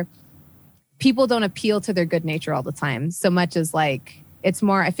where people don't appeal to their good nature all the time so much as like, it's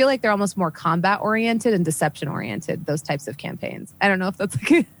more, I feel like they're almost more combat oriented and deception oriented, those types of campaigns. I don't know if that's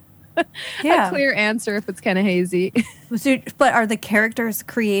like a clear answer, if it's kind of hazy. But are the characters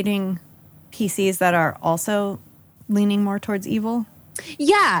creating PCs that are also leaning more towards evil?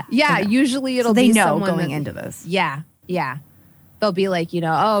 Yeah. Usually it'll be someone going into this. Yeah. They'll be like,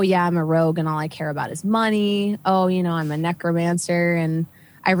 oh yeah, I'm a rogue and all I care about is money. Oh, I'm a necromancer and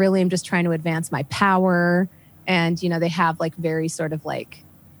I really am just trying to advance my power. And, they have like very sort of like,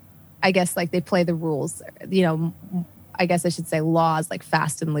 I guess like they play the rules, I guess I should say laws like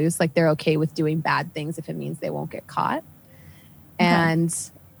fast and loose. Like they're okay with doing bad things if it means they won't get caught. Okay. And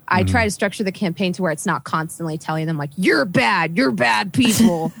I try to structure the campaign to where it's not constantly telling them like, you're bad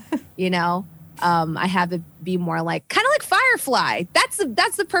people, I have it be more like, kind of like Firefly. That's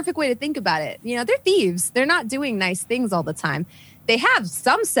the perfect way to think about it. They're thieves. They're not doing nice things all the time. They have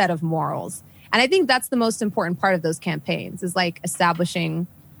some set of morals. And I think that's the most important part of those campaigns is like establishing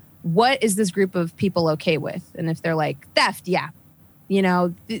what is this group of people okay with? And if they're like theft, yeah.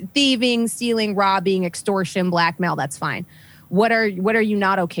 Thieving, stealing, robbing, extortion, blackmail, that's fine. What are you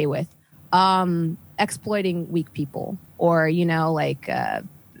not okay with? Exploiting weak people or,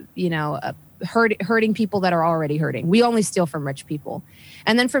 hurting people that are already hurting. We only steal from rich people.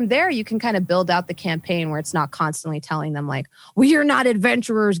 And then from there, you can kind of build out the campaign where it's not constantly telling them like, well, you're not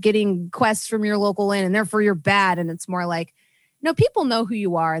adventurers getting quests from your local inn and therefore you're bad. And it's more like, no, people know who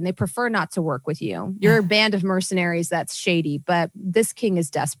you are and they prefer not to work with you. You're a band of mercenaries that's shady, but this king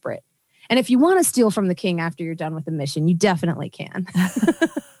is desperate. And if you want to steal from the king after you're done with the mission, you definitely can.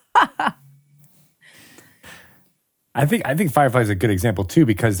 I think Firefly is a good example too,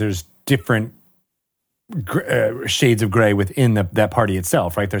 because there's different shades of gray within that party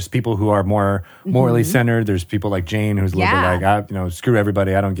itself, right? There's people who are more morally centered. There's people like Jane, who's a little bit like, screw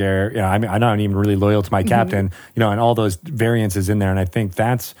everybody, I don't care. I'm not even really loyal to my captain, and all those variances in there. And I think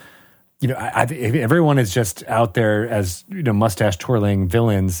that's, if everyone is just out there as, mustache twirling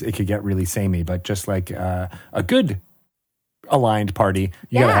villains, it could get really samey. But just like a good aligned party,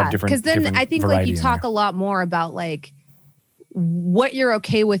 you gotta have different. Because then I think like you talk a lot more about like what you're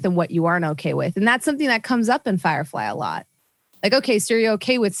okay with and what you aren't okay with. And that's something that comes up in Firefly a lot. Like, okay, so you're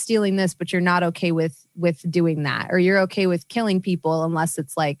okay with stealing this, but you're not okay with doing that. Or you're okay with killing people unless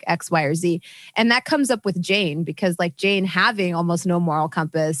it's like X, Y, or Z. And that comes up with Jane, because like Jane having almost no moral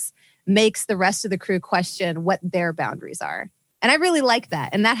compass makes the rest of the crew question what their boundaries are. And I really like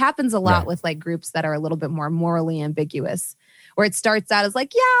that. And that happens a lot with like groups that are a little bit more morally ambiguous, where it starts out as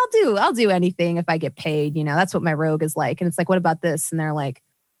like, yeah, I'll do anything if I get paid. That's what my rogue is like. And it's like, what about this? And they're like,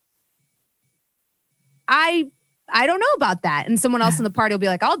 I don't know about that. And someone else in the party will be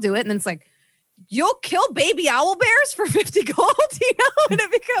like, I'll do it. And then it's like, you'll kill baby owl bears for 50 gold, And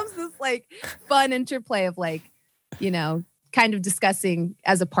it becomes this like fun interplay of like, kind of discussing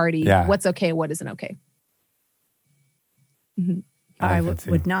as a party what's okay, what isn't okay. I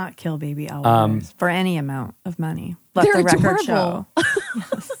would not kill baby owl bears for any amount of money. Let the record show.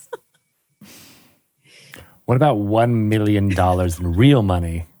 Yes. What about $1 million in real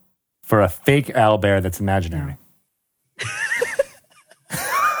money for a fake owl bear that's imaginary?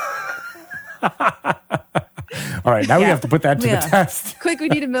 All right, now we have to put that to the test. Quick, we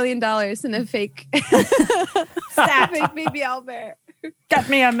need $1 million in a fake fake baby owl bear. Get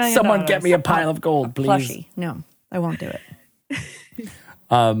me $1 million. Someone get me a pile of gold, please. Plushie. No, I won't do it.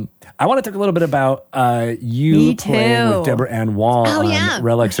 I want to talk a little bit about you playing with Deborah Ann Wall on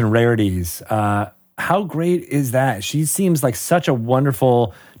Relics and Rarities. How great is that? She seems like such a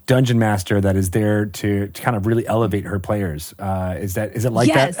wonderful dungeon master that is there to kind of really elevate her players. Is it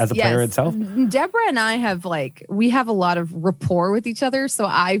like that as a player itself? Deborah and I we have a lot of rapport with each other. So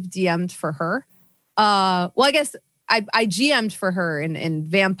I've DM'd for her. I guess I GM'd for her in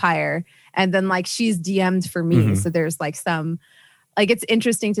Vampire, and then like she's DM'd for me. So there's like some. Like, it's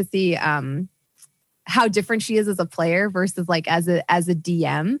interesting to see how different she is as a player versus like as a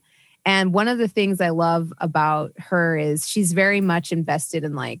DM. And one of the things I love about her is she's very much invested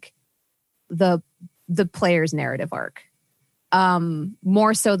in like the player's narrative arc,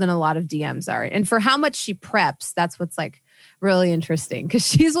 more so than a lot of DMs are. And for how much she preps, that's what's like really interesting, because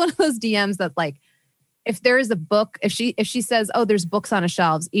she's one of those DMs that like, if there is a book, if she says, oh, there's books on a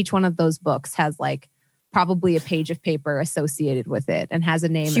shelves, each one of those books has like probably a page of paper associated with it and has a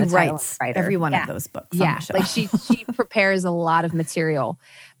name. She and a writes every one of those books. Yeah, like she prepares a lot of material,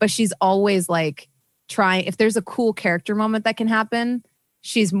 but she's always like trying. If there's a cool character moment that can happen,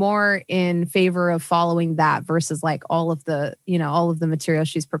 she's more in favor of following that versus like all of the material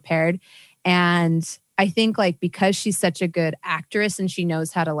she's prepared. And I think like because she's such a good actress and she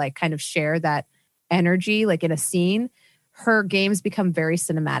knows how to like kind of share that energy like in a scene, her games become very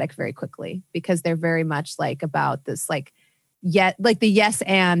cinematic very quickly, because they're very much like about this like the yes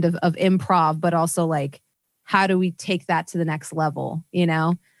and of improv, but also like how do we take that to the next level,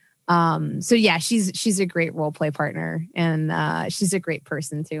 so yeah, she's a great role play partner, and she's a great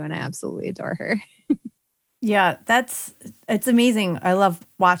person too, and I absolutely adore her. Yeah, it's amazing. I love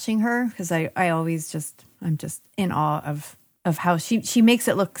watching her, because I'm just in awe of how she makes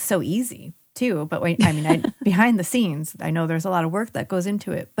it look so easy too. But behind the scenes, I know there's a lot of work that goes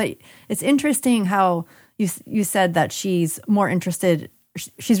into it. But it's interesting how you said that she's more interested.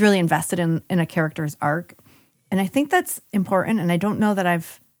 She's really invested in a character's arc, and I think that's important. And I don't know that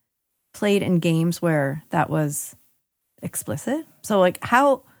I've played in games where that was explicit. So like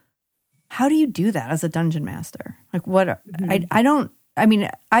how do you do that as a dungeon master? Like what?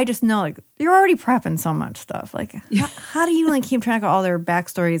 I just know like you're already prepping so much stuff. Like how do you like keep track of all their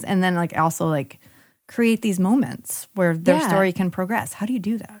backstories and then like also like create these moments where their story can progress? How do you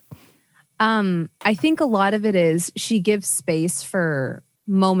do that? I think a lot of it is she gives space for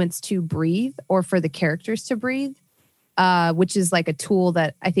moments to breathe, or for the characters to breathe, which is like a tool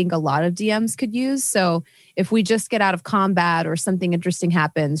that I think a lot of DMs could use. So if we just get out of combat or something interesting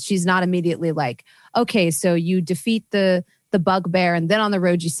happens, she's not immediately like, okay, so you defeat the bugbear and then on the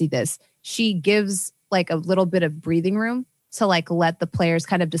road you see this. She gives like a little bit of breathing room to like let the players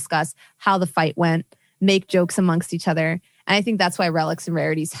kind of discuss how the fight went, make jokes amongst each other. And I think that's why Relics and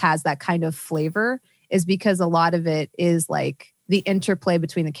Rarities has that kind of flavor, is because a lot of it is like the interplay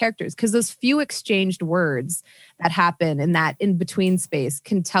between the characters, because those few exchanged words that happen in that in between space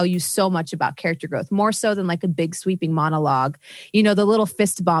can tell you so much about character growth, more so than like a big sweeping monologue. You know, the little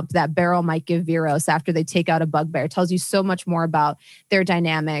fist bump that Beryl might give Veros after they take out a bugbear tells you so much more about their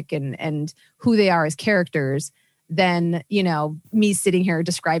dynamic and who they are as characters than, you know, me sitting here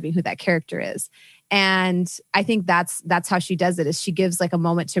describing who that character is. And I think that's how she does it, is she gives like a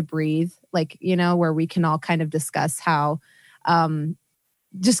moment to breathe, like, you know, where we can all kind of discuss how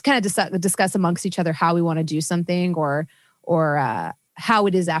just kind of discuss amongst each other how we want to do something or how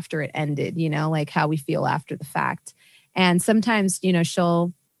it is after it ended, you know, like how we feel after the fact. And sometimes, you know,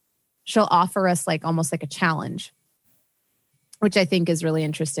 she'll offer us like almost like a challenge, which I think is really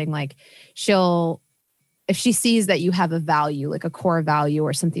interesting. Like if she sees that you have a value, like a core value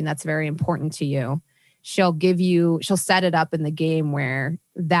or something that's very important to you, she'll set it up in the game where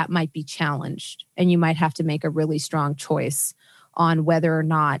that might be challenged, and you might have to make a really strong choice on whether or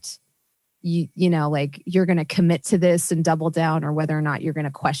not you know, like you're going to commit to this and double down, or whether or not you're going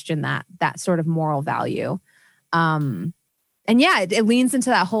to question that sort of moral value. And yeah, it leans into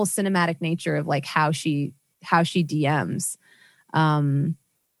that whole cinematic nature of like how she DMs.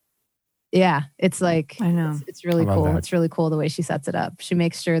 Yeah, it's like, I know. It's really cool. That. It's really cool the way she sets it up. She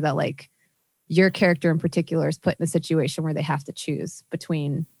makes sure that like your character in particular is put in a situation where they have to choose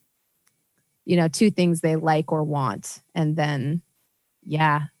between, you know, two things they like or want. And then,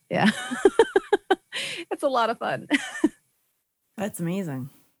 yeah. It's a lot of fun. That's amazing.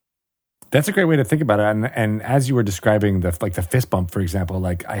 That's a great way to think about it. And as you were describing the fist bump, for example,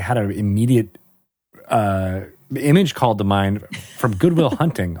 like I had an immediate image called to mind from Good Will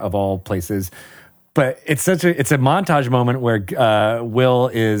Hunting of all places. But it's a montage moment where Will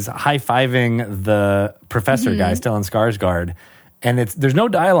is high-fiving the professor guy, Stellan Skarsgård, and there's no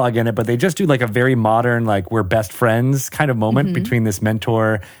dialogue in it, but they just do like a very modern, like we're best friends kind of moment between this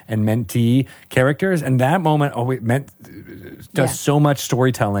mentor and mentee characters, and that moment does so much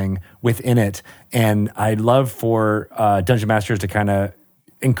storytelling within it, and I'd love for Dungeon Masters to kind of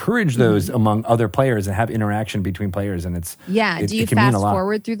encourage those among other players and have interaction between players. And do you fast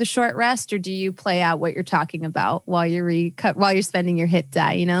forward through the short rest, or do you play out what you're talking about while you're spending your hit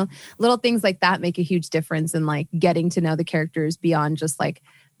die? You know, little things like that make a huge difference in like getting to know the characters beyond just like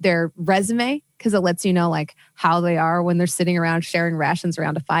their resume, because it lets you know like how they are when they're sitting around sharing rations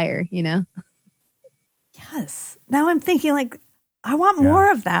around a fire, you know? Yes. Now I'm thinking like, I want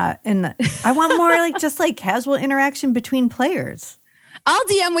more of that. And I want more like just like casual interaction between players. I'll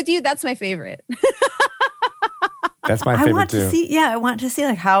DM with you. That's my favorite. That's my favorite I want too. I want to see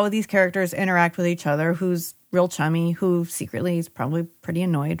like how these characters interact with each other, who's real chummy, who secretly is probably pretty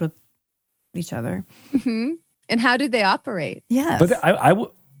annoyed with each other. Mm-hmm. And how do they operate? Yes. But I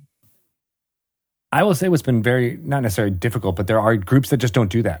will say what's been very, not necessarily difficult, but there are groups that just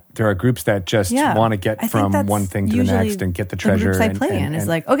don't do that. There are groups that just want to get from one thing to the next and get the treasure. The groups I play in is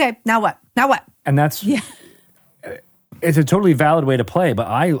like, okay, now what? Now what? And that's... Yeah. It's a totally valid way to play, but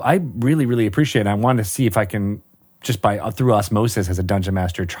I really, really appreciate it. I want to see if I can, just through osmosis as a dungeon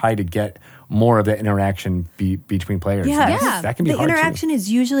master, try to get more of the interaction between players. Yeah. That can be hard too. The interaction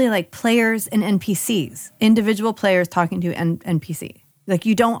is usually like players and NPCs, individual players talking to an NPC. Like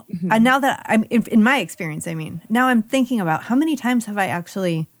you don't, and now that I'm, in my experience, now I'm thinking about how many times have I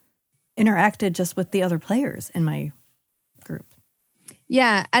actually interacted just with the other players in my group?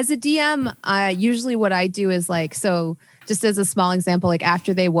 Yeah, as a DM, usually what I do is like, so just as a small example, like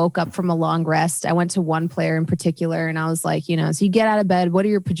after they woke up from a long rest, I went to one player in particular and I was like, you know, so you get out of bed, what do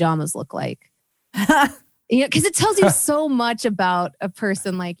your pajamas look like? You know, because it tells you so much about a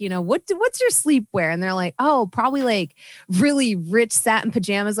person. Like, you know, what's your sleepwear? And they're like, oh, probably like really rich satin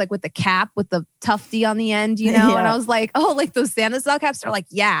pajamas, like with the cap with the tufty on the end, you know? Yeah. And I was like, oh, like those Santa style caps? They're like,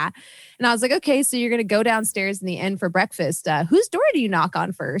 yeah. And I was like, okay, so you're going to go downstairs in the inn for breakfast. Whose door do you knock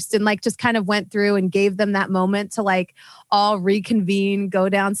on first? And like just kind of went through and gave them that moment to like all reconvene, go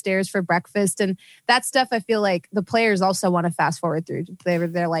downstairs for breakfast. And that stuff, I feel like the players also want to fast forward through.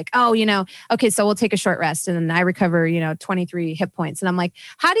 They're like, oh, you know, okay, so we'll take a short rest. And then I recover, 23 hit points. And I'm like,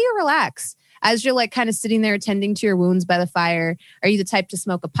 how do you relax? As you're like kind of sitting there attending to your wounds by the fire, are you the type to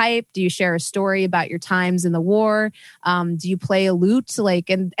smoke a pipe? Do you share a story about your times in the war? Do you play a lute?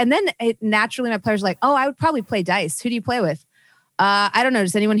 Like, and then naturally my players are like, oh, I would probably play dice. Who do you play with? I don't know.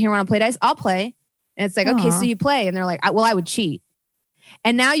 Does anyone here want to play dice? I'll play. And it's like, okay, so you play. And they're like, well, I would cheat.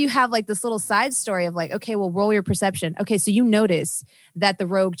 And now you have like this little side story of like, okay, well, roll your perception. Okay, so you notice that the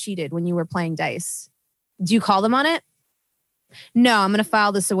rogue cheated when you were playing dice. Do you call them on it? No, I'm going to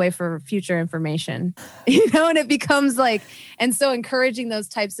file this away for future information, and it becomes like, and so encouraging those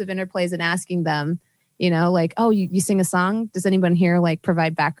types of interplays and asking them, like, oh, you sing a song. Does anyone here like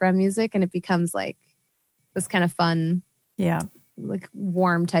provide background music? And it becomes like this kind of fun, like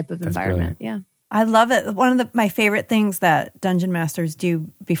warm type of environment. Brilliant. Yeah. I love it. One of my favorite things that dungeon masters do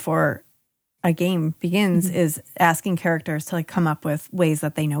before a game begins is asking characters to like come up with ways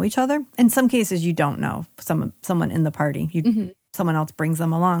that they know each other. In some cases, you don't know someone in the party. Someone else brings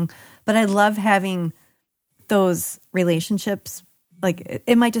them along. But I love having those relationships. Like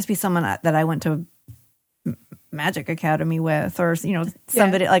it might just be someone that I went to Magic Academy with, or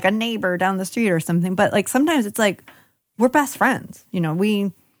somebody like a neighbor down the street or something. But like sometimes it's like we're best friends.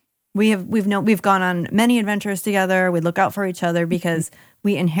 We've gone on many adventures together. We look out for each other because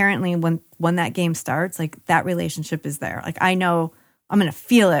we inherently, when that game starts, like that relationship is there. Like I know I'm going to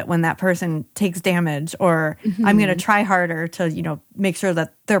feel it when that person takes damage, or I'm going to try harder to make sure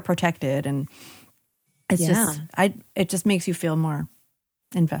that they're protected, and it's it just makes you feel more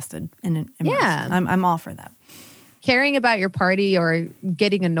invested and immersed. Yeah, I'm all for that. Caring about your party or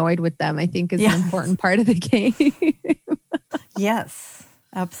getting annoyed with them, I think, is an important part of the game. Yes,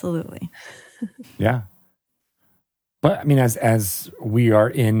 absolutely. Yeah. But I mean, as we are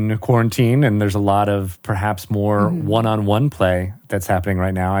in quarantine and there's a lot of perhaps more one-on-one play that's happening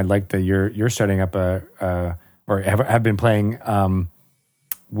right now, I like that you're starting up or have been playing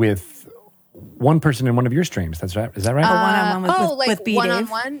with one person in one of your streams. That's right. Is that right? One-on-one with B.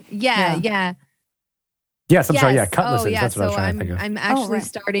 One-on-one? Yeah. Yes, I'm sorry. Yeah, cutlasses. That's what I was trying to think of. I'm actually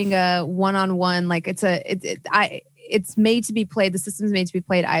starting a one-on-one. Like it's made to be played. The system's made to be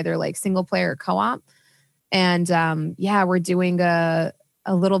played either like single player or co-op. And we're doing a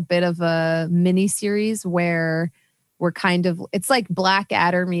little bit of a mini series where we're it's like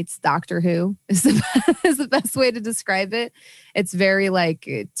Blackadder meets Doctor Who is the best way to describe it. It's very like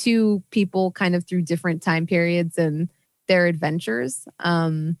two people kind of through different time periods and their adventures.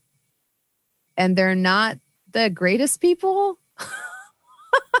 And they're not the greatest people.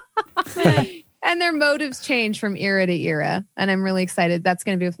 And their motives change from era to era. And I'm really excited. That's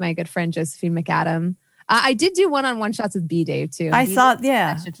going to be with my good friend, Josephine McAdam. I did do one-on-one shots with B-Dave, too. I saw,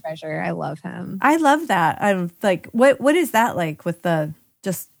 Such a treasure. I love him. I love that. I'm like, what is that like with it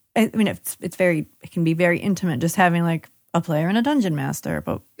can be very intimate, just having like a player and a dungeon master.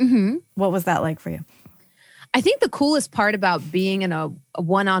 But what was that like for you? I think the coolest part about being in a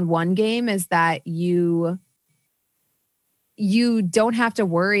one-on-one game is that you don't have to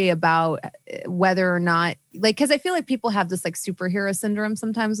worry about whether or not, like, because I feel like people have this like superhero syndrome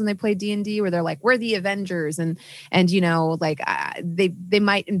sometimes when they play D&D, where they're like, we're the Avengers, and they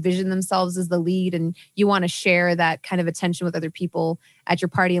might envision themselves as the lead, and you want to share that kind of attention with other people at your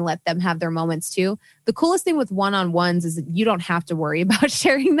party and let them have their moments too. The coolest thing with one-on-ones is that you don't have to worry about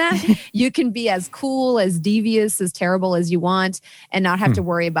sharing that. You can be as cool, as devious, as terrible as you want, and not have to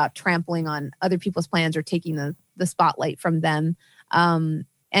worry about trampling on other people's plans or taking the spotlight from them.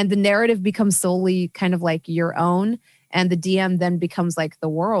 And the narrative becomes solely kind of like your own, and the DM then becomes like the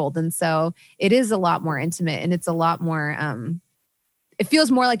world. And so it is a lot more intimate, and it's a lot more, it feels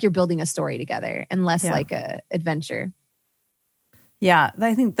more like you're building a story together and less like a adventure. Yeah.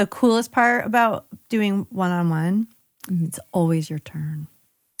 I think the coolest part about doing one-on-one, it's always your turn.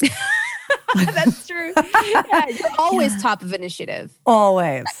 That's true. Yeah, you're always top of initiative.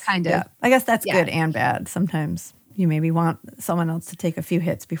 Always. That kind of. Yeah. I guess that's good and bad. Sometimes you maybe want someone else to take a few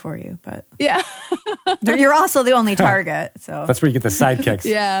hits before you, but you're also the only target. So that's where you get the sidekicks.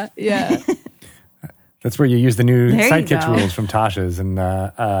 Yeah. That's where you use the new sidekicks rules from Tasha's, and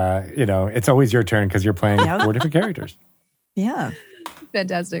it's always your turn because you're playing 4 different characters. Yeah.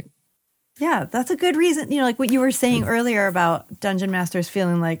 Fantastic. Yeah, that's a good reason. Like what you were saying earlier about dungeon masters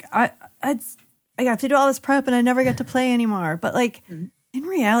feeling like I have to do all this prep and I never get to play anymore. But like in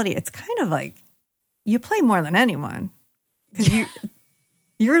reality, it's kind of like you play more than anyone, because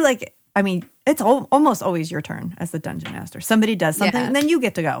you're like, I mean, it's almost always your turn as the dungeon master. Somebody does something and then you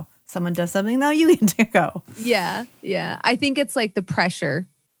get to go. Someone does something, now you get to go. Yeah. I think it's like the pressure.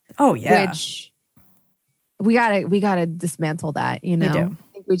 Oh yeah, which we gotta dismantle that. We do. I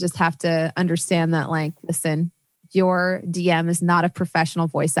think we just have to understand that, like, listen, your DM is not a professional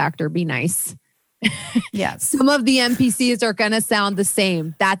voice actor. Be nice. Yeah. Some of the NPCs are going to sound the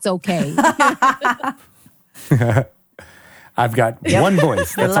same. That's okay. I've got one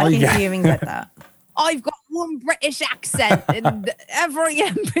voice. That's all you got. You even get that. I've got one British accent, and every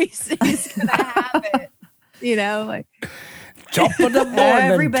NPC is going to have it. Like. Jump on the board.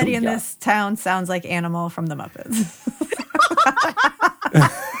 Everybody in this town sounds like Animal from the Muppets.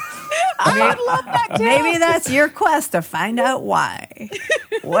 I would love that too. Maybe that's your quest to find out why.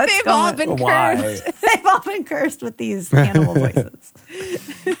 They've all been cursed. They've all been cursed with these animal voices.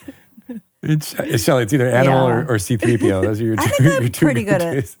 It's Shelley. It's either animal Yeah. or C-3PO. Those are your two. I think I'm your two pretty good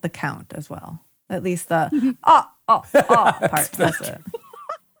at choices. the count as well. At least the part. That's it.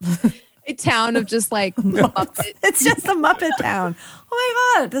 A town of just like Muppet. It's just a Muppet town.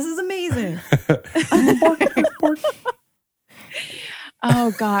 Oh my God, this is amazing.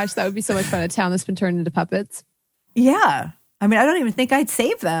 Oh gosh, that would be so much fun. A town that's been turned into puppets. Yeah. I mean, I don't even think I'd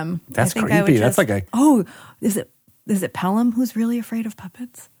save them. That's I think I would creepy. That's like a. Oh, is it Pelham who's really afraid of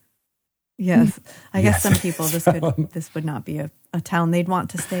puppets? Yes. I guess some people this would not be a town they'd want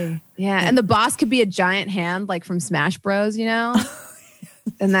to stay. Yeah, and the boss could be a giant hand like from Smash Bros, you know?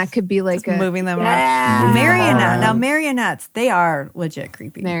 And that could be like moving them yeah. around. Marionette. Now marionettes, they are legit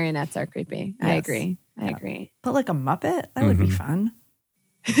creepy. Marionettes are creepy. Yes. I agree. I agree. But like a Muppet, that would be fun.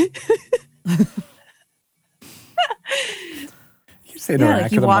 You say Yeah,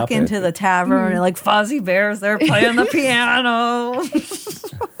 like you walk into the tavern and like Fozzie Bear's there playing the piano.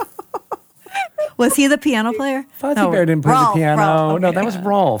 Was he the piano player? Fozzie Bear didn't play the piano. Rolf, No, okay. that was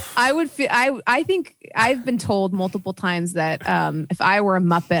Rolf. I would feel. I think I've been told multiple times that if I were a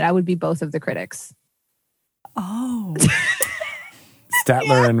Muppet, I would be both of the critics. Oh.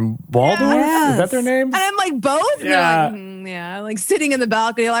 Statler and Waldorf? Yes. Is that their names? And I'm like both. Yeah. Like, yeah. Like sitting in the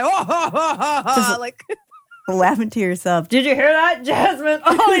balcony, like oh, like. Laughing to yourself. Did you hear that, Jasmine?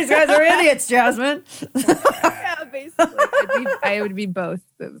 Oh, these guys are idiots, Jasmine. Yeah, basically, I would be both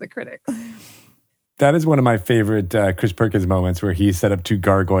of the critics. That is one of my favorite Chris Perkins moments where he set up two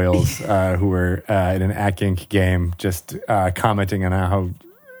gargoyles who were in an Ack Inc. game just commenting on how,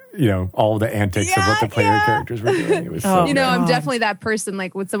 all the antics of what the player characters were doing. It was so You know, good. I'm definitely that person.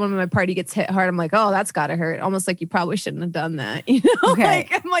 Like when someone in my party gets hit hard, I'm like, oh, that's gotta hurt. Almost like you probably shouldn't have done that. You know, Okay.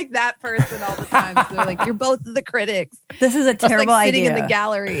 like I'm like that person all the time. So they're like, you're both the critics. This is a Just terrible like sitting idea. in the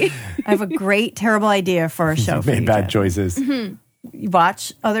gallery. I have a great, terrible idea for a show. For Made you, bad Jasmine. choices. You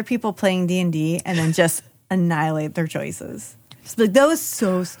watch other people playing D&D and then just annihilate their choices. Just be like, that was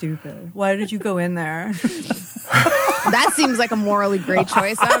so stupid. Why did you go in there? That seems like a morally great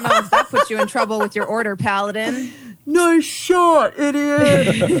choice. I don't know if that puts you in trouble with your order, Paladin. Nice shot,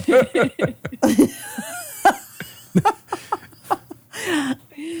 idiot.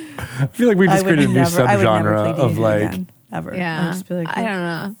 I feel like we just created a new subgenre of like. again, ever. Yeah, I'd just be like, I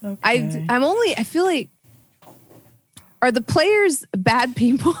don't know. Okay. I feel like, are the players bad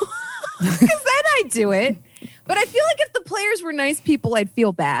people? Because then I do it. But I feel like if the players were nice people, I'd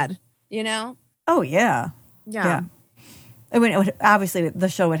feel bad. You know? Oh yeah. Yeah. I mean, obviously the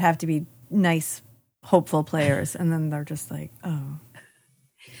show would have to be nice, hopeful players, and then they're just like, oh.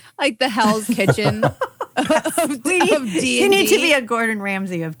 Like the Hell's Kitchen of D&D. You need to be a Gordon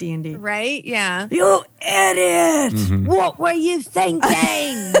Ramsay of D&D. Right? Yeah. You idiot! What were you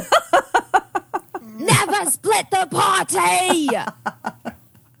thinking? Never split the party!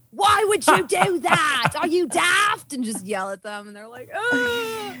 Why would you do that? Are you daft? And just yell at them, and they're like,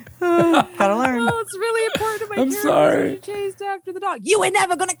 oh, Gotta learn. it's really important to my I'm character sorry. to chase after the dog. You were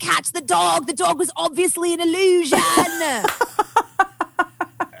never going to catch the dog. The dog was obviously an illusion.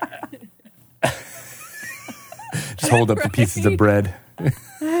 Just hold up the pieces of bread.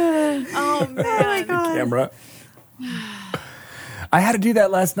 Oh, man. Camera. I had to do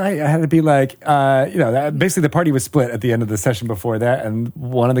that last night. I had to be like, basically the party was split at the end of the session before that. And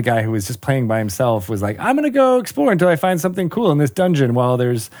one of the guy who was just playing by himself was like, I'm going to go explore until I find something cool in this dungeon while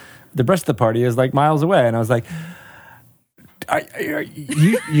there's the rest of the party is like miles away. And I was like, are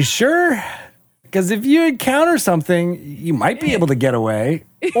you sure? Because if you encounter something, you might be able to get away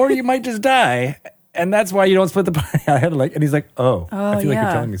or you might just die. And that's why you don't split the party. I had to and he's like, I feel like you're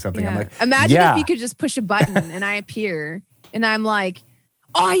telling me something. I'm like, Imagine if you could just push a button and I appear and I'm like,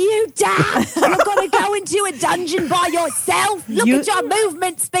 are you daft? You're going to go into a dungeon by yourself? Look at your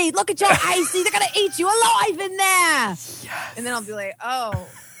movement speed. Look at your AC. They're going to eat you alive in there. Yes. And then I'll be like, oh.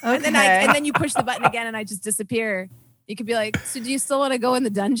 Okay. And then you push the button again and I just disappear. You could be like, so do you still want to go in the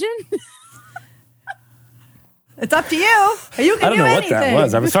dungeon? It's up to you. You can I don't know anything. what that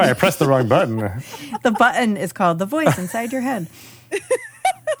was. I'm sorry. I pressed the wrong button. The button is called the voice inside your head.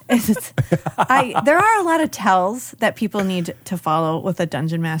 There are a lot of tells that people need to follow with a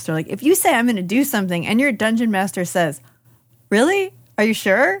dungeon master. Like if you say I'm going to do something and your dungeon master says, really? Are you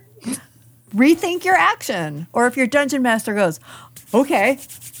sure? Rethink your action. Or if your dungeon master goes, okay,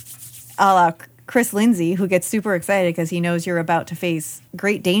 a la Chris Lindsay, who gets super excited because he knows you're about to face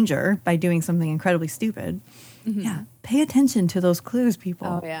great danger by doing something incredibly stupid. Mm-hmm. Yeah, pay attention to those clues, people.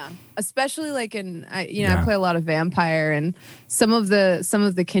 Oh yeah, especially like I play a lot of vampire, and some of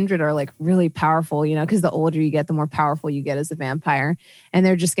the kindred are like really powerful. You know, because the older you get, the more powerful you get as a vampire, and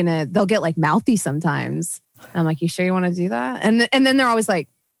they'll get like mouthy sometimes. I'm like, you sure you want to do that? And then they're always like,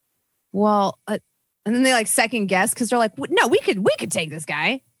 well, and then they like second guess because they're like, no, we could take this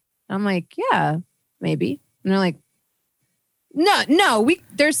guy. And I'm like, yeah, maybe. And they're like, no,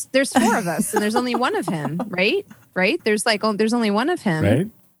 there's 4 of us and there's only one of him, right? There's only one of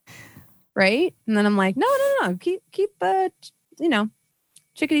him, right? And then I'm like, no, keep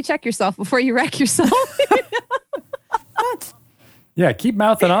chickadee check yourself before you wreck yourself. What? Yeah, keep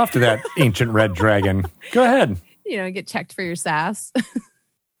mouthing off to that ancient red dragon. Go ahead. Get checked for your sass.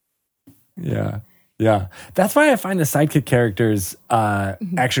 Yeah. That's why I find the sidekick characters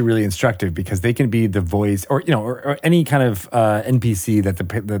actually really instructive, because they can be the voice or any kind of NPC that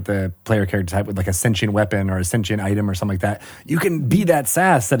the player character type with like a sentient weapon or a sentient item or something like that. You can be that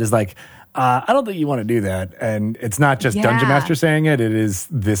sass that is like, I don't think you want to do that. And it's not just Dungeon Master saying it. It is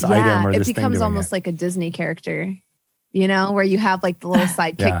this item or this thing. It becomes almost like a Disney character, where you have like the little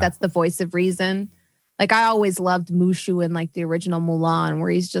sidekick that's the voice of reason. Like I always loved Mushu in like the original Mulan, where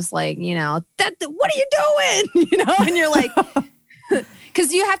he's just like, what are you doing? And you're like,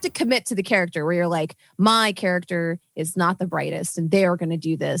 because you have to commit to the character where you're like, my character is not the brightest and they are going to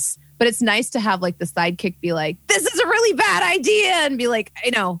do this. But it's nice to have like the sidekick be like, this is a really bad idea, and be like,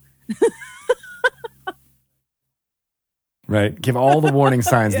 I know. Right. Give all the warning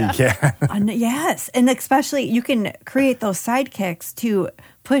signs that you can. Yes. And especially you can create those sidekicks to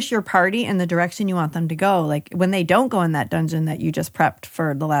push your party in the direction you want them to go. Like when they don't go in that dungeon that you just prepped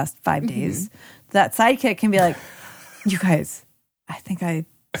for the last 5 days, that sidekick can be like, you guys, I think I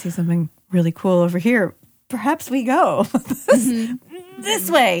see something really cool over here. Perhaps we go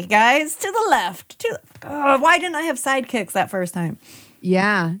this way, guys, to the left. Why didn't I have sidekicks that first time?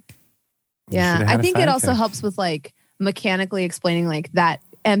 Yeah. I think it also helps with like mechanically explaining like that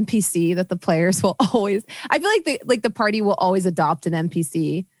NPC that the players will always. I feel like the party will always adopt an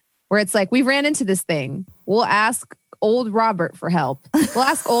NPC where it's like, we ran into this thing. We'll ask old Robert for help. We'll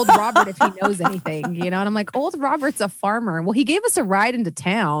ask old Robert if he knows anything, And I'm like, old Robert's a farmer. Well, he gave us a ride into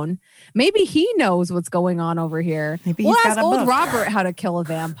town. Maybe he knows what's going on over here. Maybe we'll ask old Robert how to kill a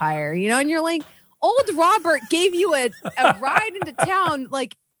vampire, And you're like, old Robert gave you a ride into town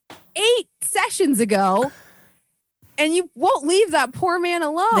like 8 sessions ago. And you won't leave that poor man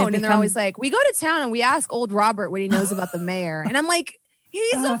alone. And they're always like, we go to town and we ask old Robert what he knows about the mayor. And I'm like,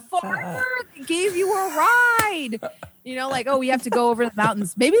 he's a farmer that gave you a ride. Like, oh, we have to go over the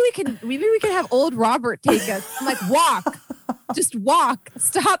mountains. Maybe we can have old Robert take us. I'm like, walk. Just walk.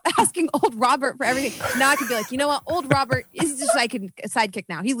 Stop asking old Robert for everything. Now I can be like, you know what? Old Robert is just like a sidekick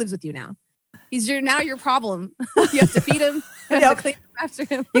now. He lives with you now. He's your problem. You have to feed him. You have to clean him after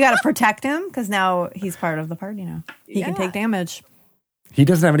him. You got to protect him because now he's part of the party now. He can take damage. He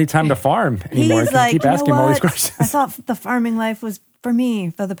doesn't have any time to farm anymore. He's like, keep asking him all these questions. I thought the farming life was for me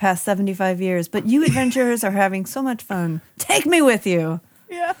for the past 75 years, but you adventurers are having so much fun. Take me with you.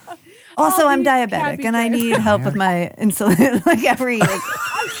 Yeah. Also, I'm diabetic and I need help with my insulin. Like every.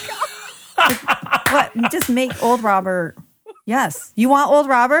 What? Just make old Robert. Yes. You want old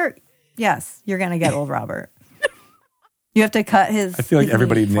Robert? Yes. You're going to get old Robert. You have to cut his. I feel like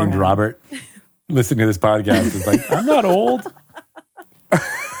everybody named Robert listening to this podcast is like, I'm not old.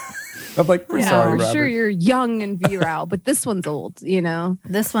 I'm like, we're sorry, Robert. Sure, you're young and virile, but this one's old,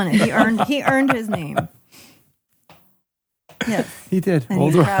 This one, he earned his name. Yes. He did. And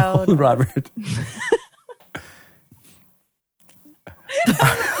Old Robert.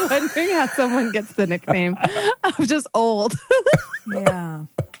 Wondering how someone gets the nickname of just old. Yeah.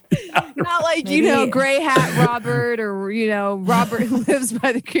 Not like, gray hat Robert or, Robert who lives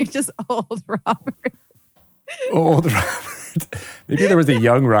by the creek, just old Robert. Old Robert. Maybe there was a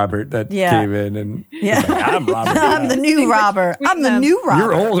young Robert that came in and was like, I'm Robert. I'm the new Robert. I'm the new Robert.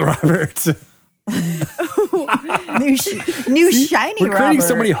 You're old Robert. new shiny We're creating Robert.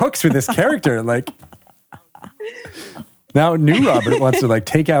 so many hooks for this character. Like, now new Robert wants to like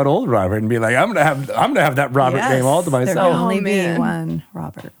take out old Robert and be like, I'm gonna have that Robert name all to myself. There can only be one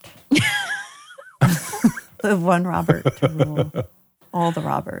Robert. The one Robert to rule all the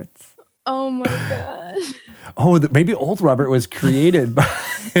Roberts. Oh my gosh. Oh, maybe old Robert was created by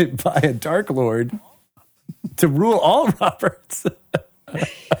a Dark Lord to rule all Roberts.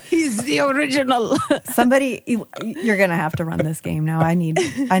 He's the original. Somebody, you're gonna have to run this game now. I need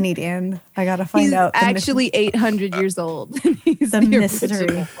in. I gotta find out. He's actually 800 years old. He's the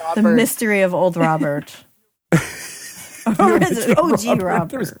mystery of old Robert. Or is it OG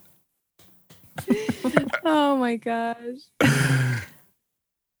Robert? Oh my gosh.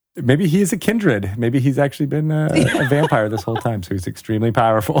 Maybe he is a kindred. Maybe he's actually been a vampire this whole time, so he's extremely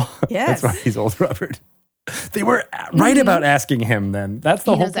powerful. Yes. That's why he's old Robert. They were right about asking him then. That's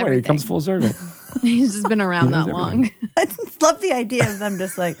the whole point. Everything. He comes full circle. He's just been around that long. I just love the idea of them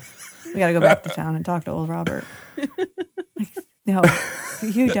just like, We got to go back to town and talk to old Robert. Like, no,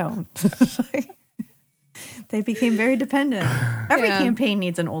 you don't. They became very dependent. Every campaign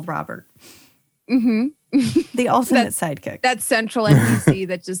needs an old Robert. The ultimate sidekick. That central NPC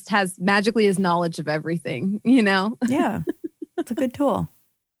that just has magically his knowledge of everything, you know? Yeah. It's a good tool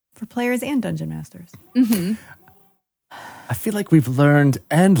for players and dungeon masters. I feel like we've learned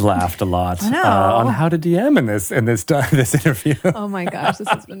and laughed a lot on how to DM in this interview. Oh my gosh, this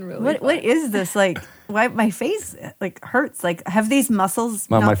has been really fun. What is this? Like, why my face like hurts? Like, have these muscles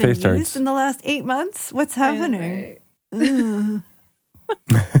Well, not my been face used hurts. in the last 8 months? What's happening?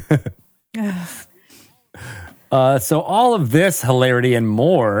 So all of this hilarity and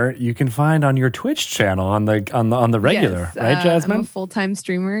more you can find on your Twitch channel on the regular, Yes, right, Jasmine? I'm a full-time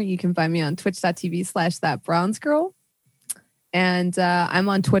streamer. You can find me on twitch.tv/thatbronzegirl. And I'm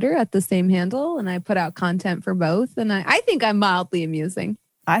on Twitter at the same handle, and I put out content for both. And I think I'm mildly amusing.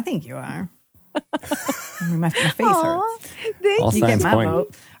 I think you are. My face hurts. Thank All You get signs my point.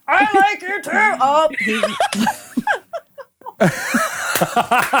 vote. I like you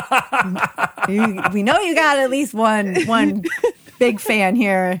too. We know you got at least one big fan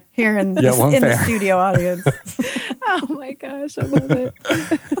here in the studio audience. Oh my gosh, I love it.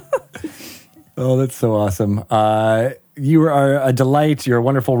 Oh, that's so awesome. You are a delight. You're a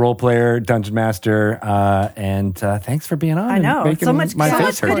wonderful role player, dungeon master, and thanks for being on. I know. And making So much my good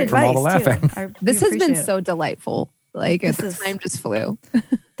face hurt from all the advice, laughing. too. This has been appreciate it. so delightful. Like, the time just flew.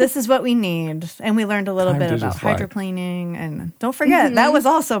 This is what we need. And we learned a little Time bit to about just fly. hydroplaning. And don't forget, that was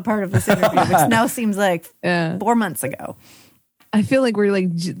also part of this interview, which now seems like Yeah. 4 months ago. I feel like we're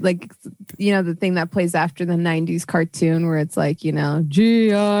like the thing that plays after the 90s cartoon where it's like,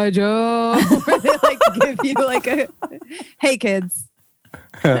 G.I. Joe. Where they like give you like a, hey kids,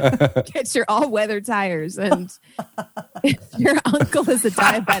 get your all-weather tires, and if your uncle is a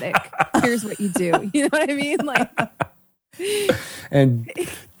diabetic, here's what you do. You know what I mean? Like, And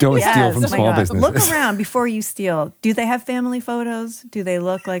don't steal from oh my small God. businesses. Look around before you steal. Do they have family photos? Do they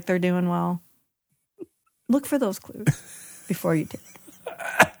look like they're doing well? Look for those clues before you take.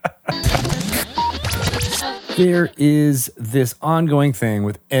 There is this ongoing thing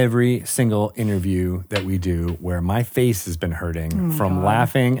with every single interview that we do where my face has been hurting from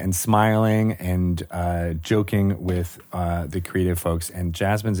laughing and smiling and joking with the creative folks. And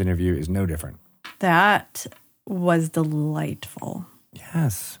Jasmine's interview is no different. That was delightful.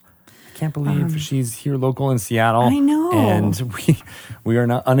 Yes. I can't believe she's here local in Seattle. I know. And we are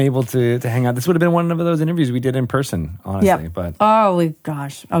not unable to hang out. This would have been one of those interviews we did in person, honestly. Yep. But Oh,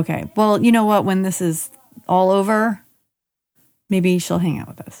 gosh. Okay. Well, you know what? When this is all over, maybe she'll hang out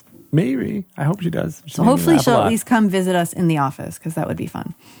with us. maybe. I hope she does. So hopefully she'll at least come visit us in the office, because that would be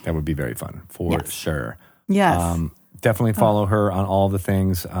fun. That would be very fun, for sure. Yes. Definitely follow her on all the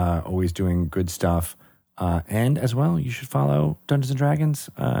things, always doing good stuff. And as well, you should follow Dungeons & Dragons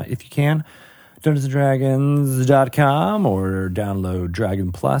if you can. DungeonsandDragons.com, or download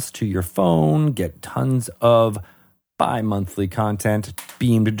Dragon Plus to your phone. Get tons of bi-monthly content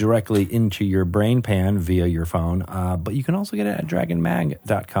beamed directly into your brain pan via your phone. But you can also get it at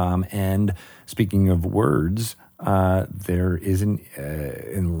dragonmag.com. And speaking of words, there is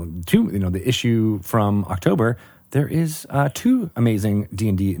the issue from October. There is 2 amazing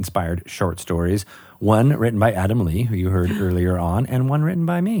D&D inspired short stories. One written by Adam Lee, who you heard earlier on, and one written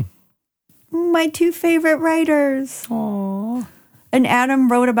by me. My 2 favorite writers. Aww. And Adam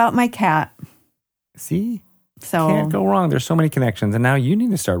wrote about my cat. See? So Can't go wrong. There's so many connections. And now you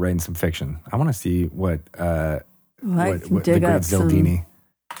need to start writing some fiction. I want to see what the great Zeldini.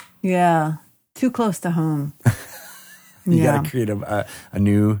 Yeah. Too close to home. You got to create a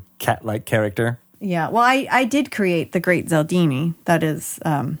new cat-like character. Yeah. Well, I did create The Great Zeldini. That is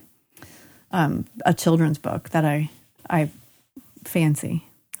a children's book that I fancy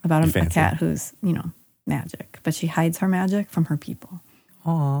about a cat who's, magic. But she hides her magic from her people.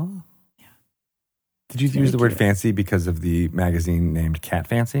 Aww. Yeah. Did you use the word fancy because of the magazine named Cat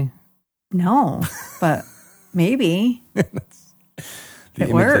Fancy? No, but maybe. That's the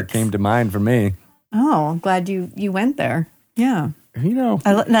image works. that came to mind for me. Oh, I'm glad you went there. Yeah. I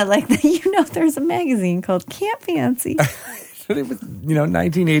like that. There's a magazine called Cat Fancy. It was,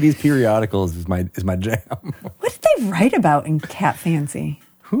 1980s periodicals is my jam. What did they write about in Cat Fancy?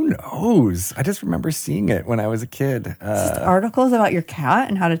 Who knows? I just remember seeing it when I was a kid. Just articles about your cat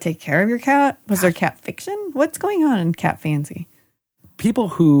and how to take care of your cat? Was there cat fiction? What's going on in Cat Fancy? People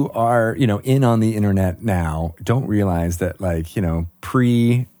who are, in on the internet now don't realize that,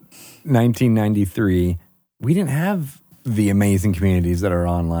 pre-1993, we didn't have the amazing communities that are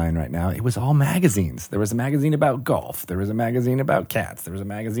online right now, it was all magazines. There was a magazine about golf. There was a magazine about cats. There was a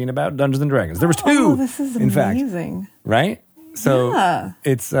magazine about Dungeons and Dragons. There was two. Oh, this is in amazing. Fact, right? So Yeah.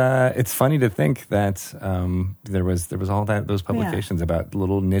 it's funny to think that there was all those publications about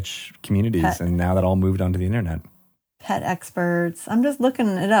little niche communities, and now that all moved onto the internet. Pet experts. I'm just looking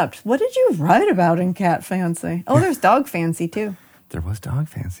it up. What did you write about in Cat Fancy? Oh, there's Dog Fancy too. There was Dog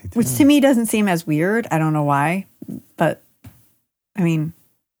Fancy too. Which to me doesn't seem as weird. I don't know why. But, I mean,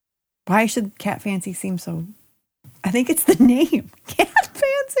 why should Cat Fancy seem so... I think it's the name. Cat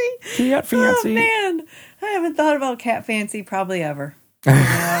Fancy. Cat Fancy. Oh, man. I haven't thought about Cat Fancy probably ever.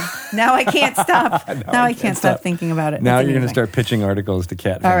 Now I can't stop. now I can't stop thinking about it. Now It's you're going to amazing. start pitching articles to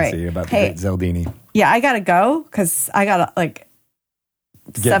Cat All Fancy right. about the Hey. great Zeldini. Yeah, I got to go because I got like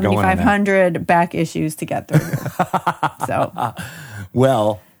Get going on that. 7,500 back issues to get through. So,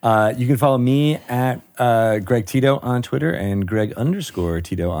 Well, you can follow me at Greg Tito on Twitter and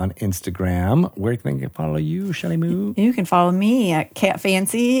Greg_Tito on Instagram. Where can they follow you, Shelly Moo? you can follow me at Cat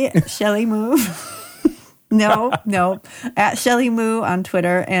Fancy, Shelly Moo. No, at Shelly Moo on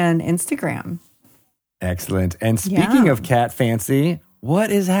Twitter and Instagram. Excellent. And speaking of Cat Fancy,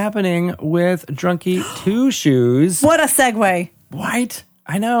 what is happening with Drunky Two Shoes? What a segue. Right?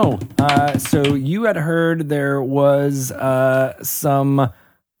 I know. So you had heard there was some...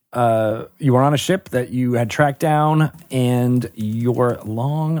 you were on a ship that you had tracked down, and your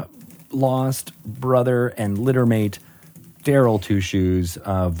long-lost brother and littermate, Daryl Two Shoes,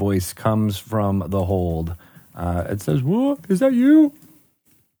 voice comes from the hold. It says, "What? Is that you?"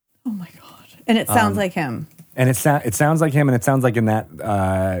 Oh, my God. And it sounds like him. And it sounds like him, and it sounds like in that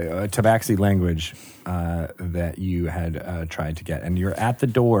Tabaxi language that you had tried to get. And you're at the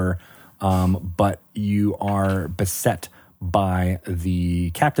door, but you are beset by the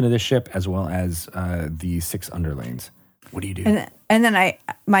captain of this ship as well as the 6 underlings. What do you do? And then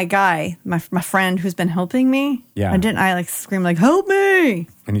my friend who's been helping me. Yeah. And didn't I like scream like, help me?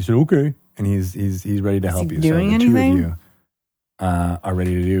 And he said, okay. And he's ready to help he you. doing so the anything? two of you are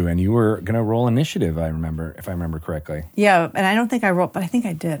ready to do. And you were going to roll initiative, if I remember correctly. Yeah. And I don't think I rolled, but I think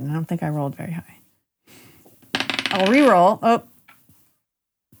I did. And I don't think I rolled very high. I'll re-roll. Oh.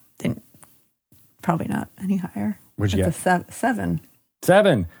 Didn't. Probably not any higher. What'd you It's get? a 7.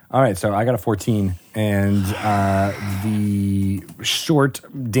 7. All right, so I got a 14, and the short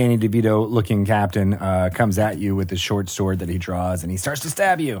Danny DeVito looking captain comes at you with the short sword that he draws, and he starts to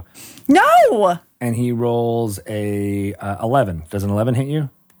stab you. No! And he rolls a 11. Does an 11 hit you?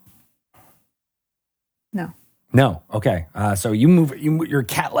 No. No. Okay. So you move. Your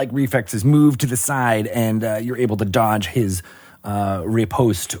cat-like reflexes move to the side, and you're able to dodge his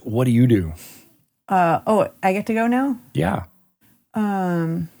riposte. What do you do? I get to go now? Yeah.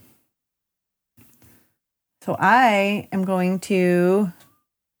 So I am going to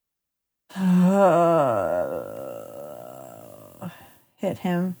hit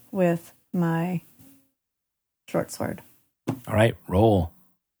him with my short sword. All right. Roll.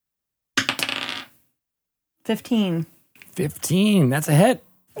 15. 15. That's a hit.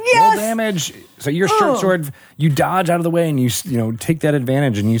 Yes! Roll damage. So your short sword, you dodge out of the way, and you take that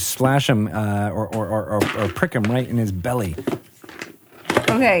advantage, and you slash him or prick him right in his belly.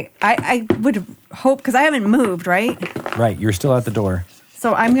 Okay, I would hope, because I haven't moved, right? Right, you're still at the door.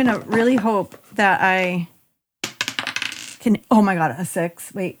 So I'm going to really hope that I can, oh my God, a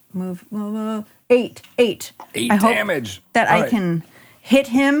 6. Wait, move. 8. 8 I hope damage. that All I right. can hit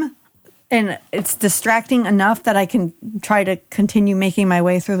him, and it's distracting enough that I can try to continue making my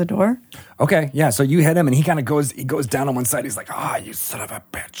way through the door. Okay, yeah. So you hit him, and he kind of goes down on one side. He's like, you son of a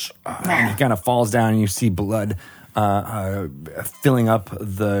bitch. And he kind of falls down, and you see blood filling up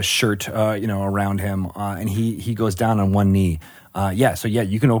the shirt, around him. And he goes down on one knee. So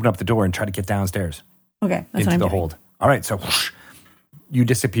you can open up the door and try to get downstairs. Okay, that's into what I'm the doing. hold. All right, so whoosh, you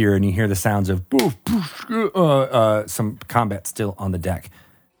disappear, and you hear the sounds of some combat still on the deck.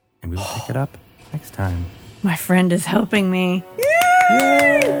 And we will pick it up next time. My friend is helping me.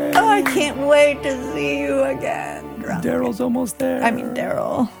 Yay! Oh, I can't wait to see you again. Drunk. Daryl's almost there.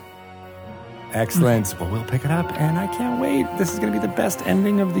 Daryl. Excellent. Well, we'll pick it up, and I can't wait. This is going to be the best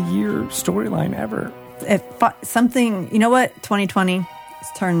ending of the year storyline ever. Something, you know what? 2020 is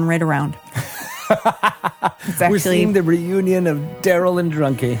turning right around. It's We're actually seeing the reunion of Daryl and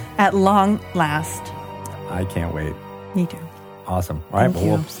Drunky. at long last. I can't wait. Me too. Awesome. All right, Thank well,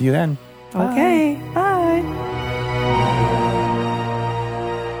 we'll you. see you then. Okay, bye.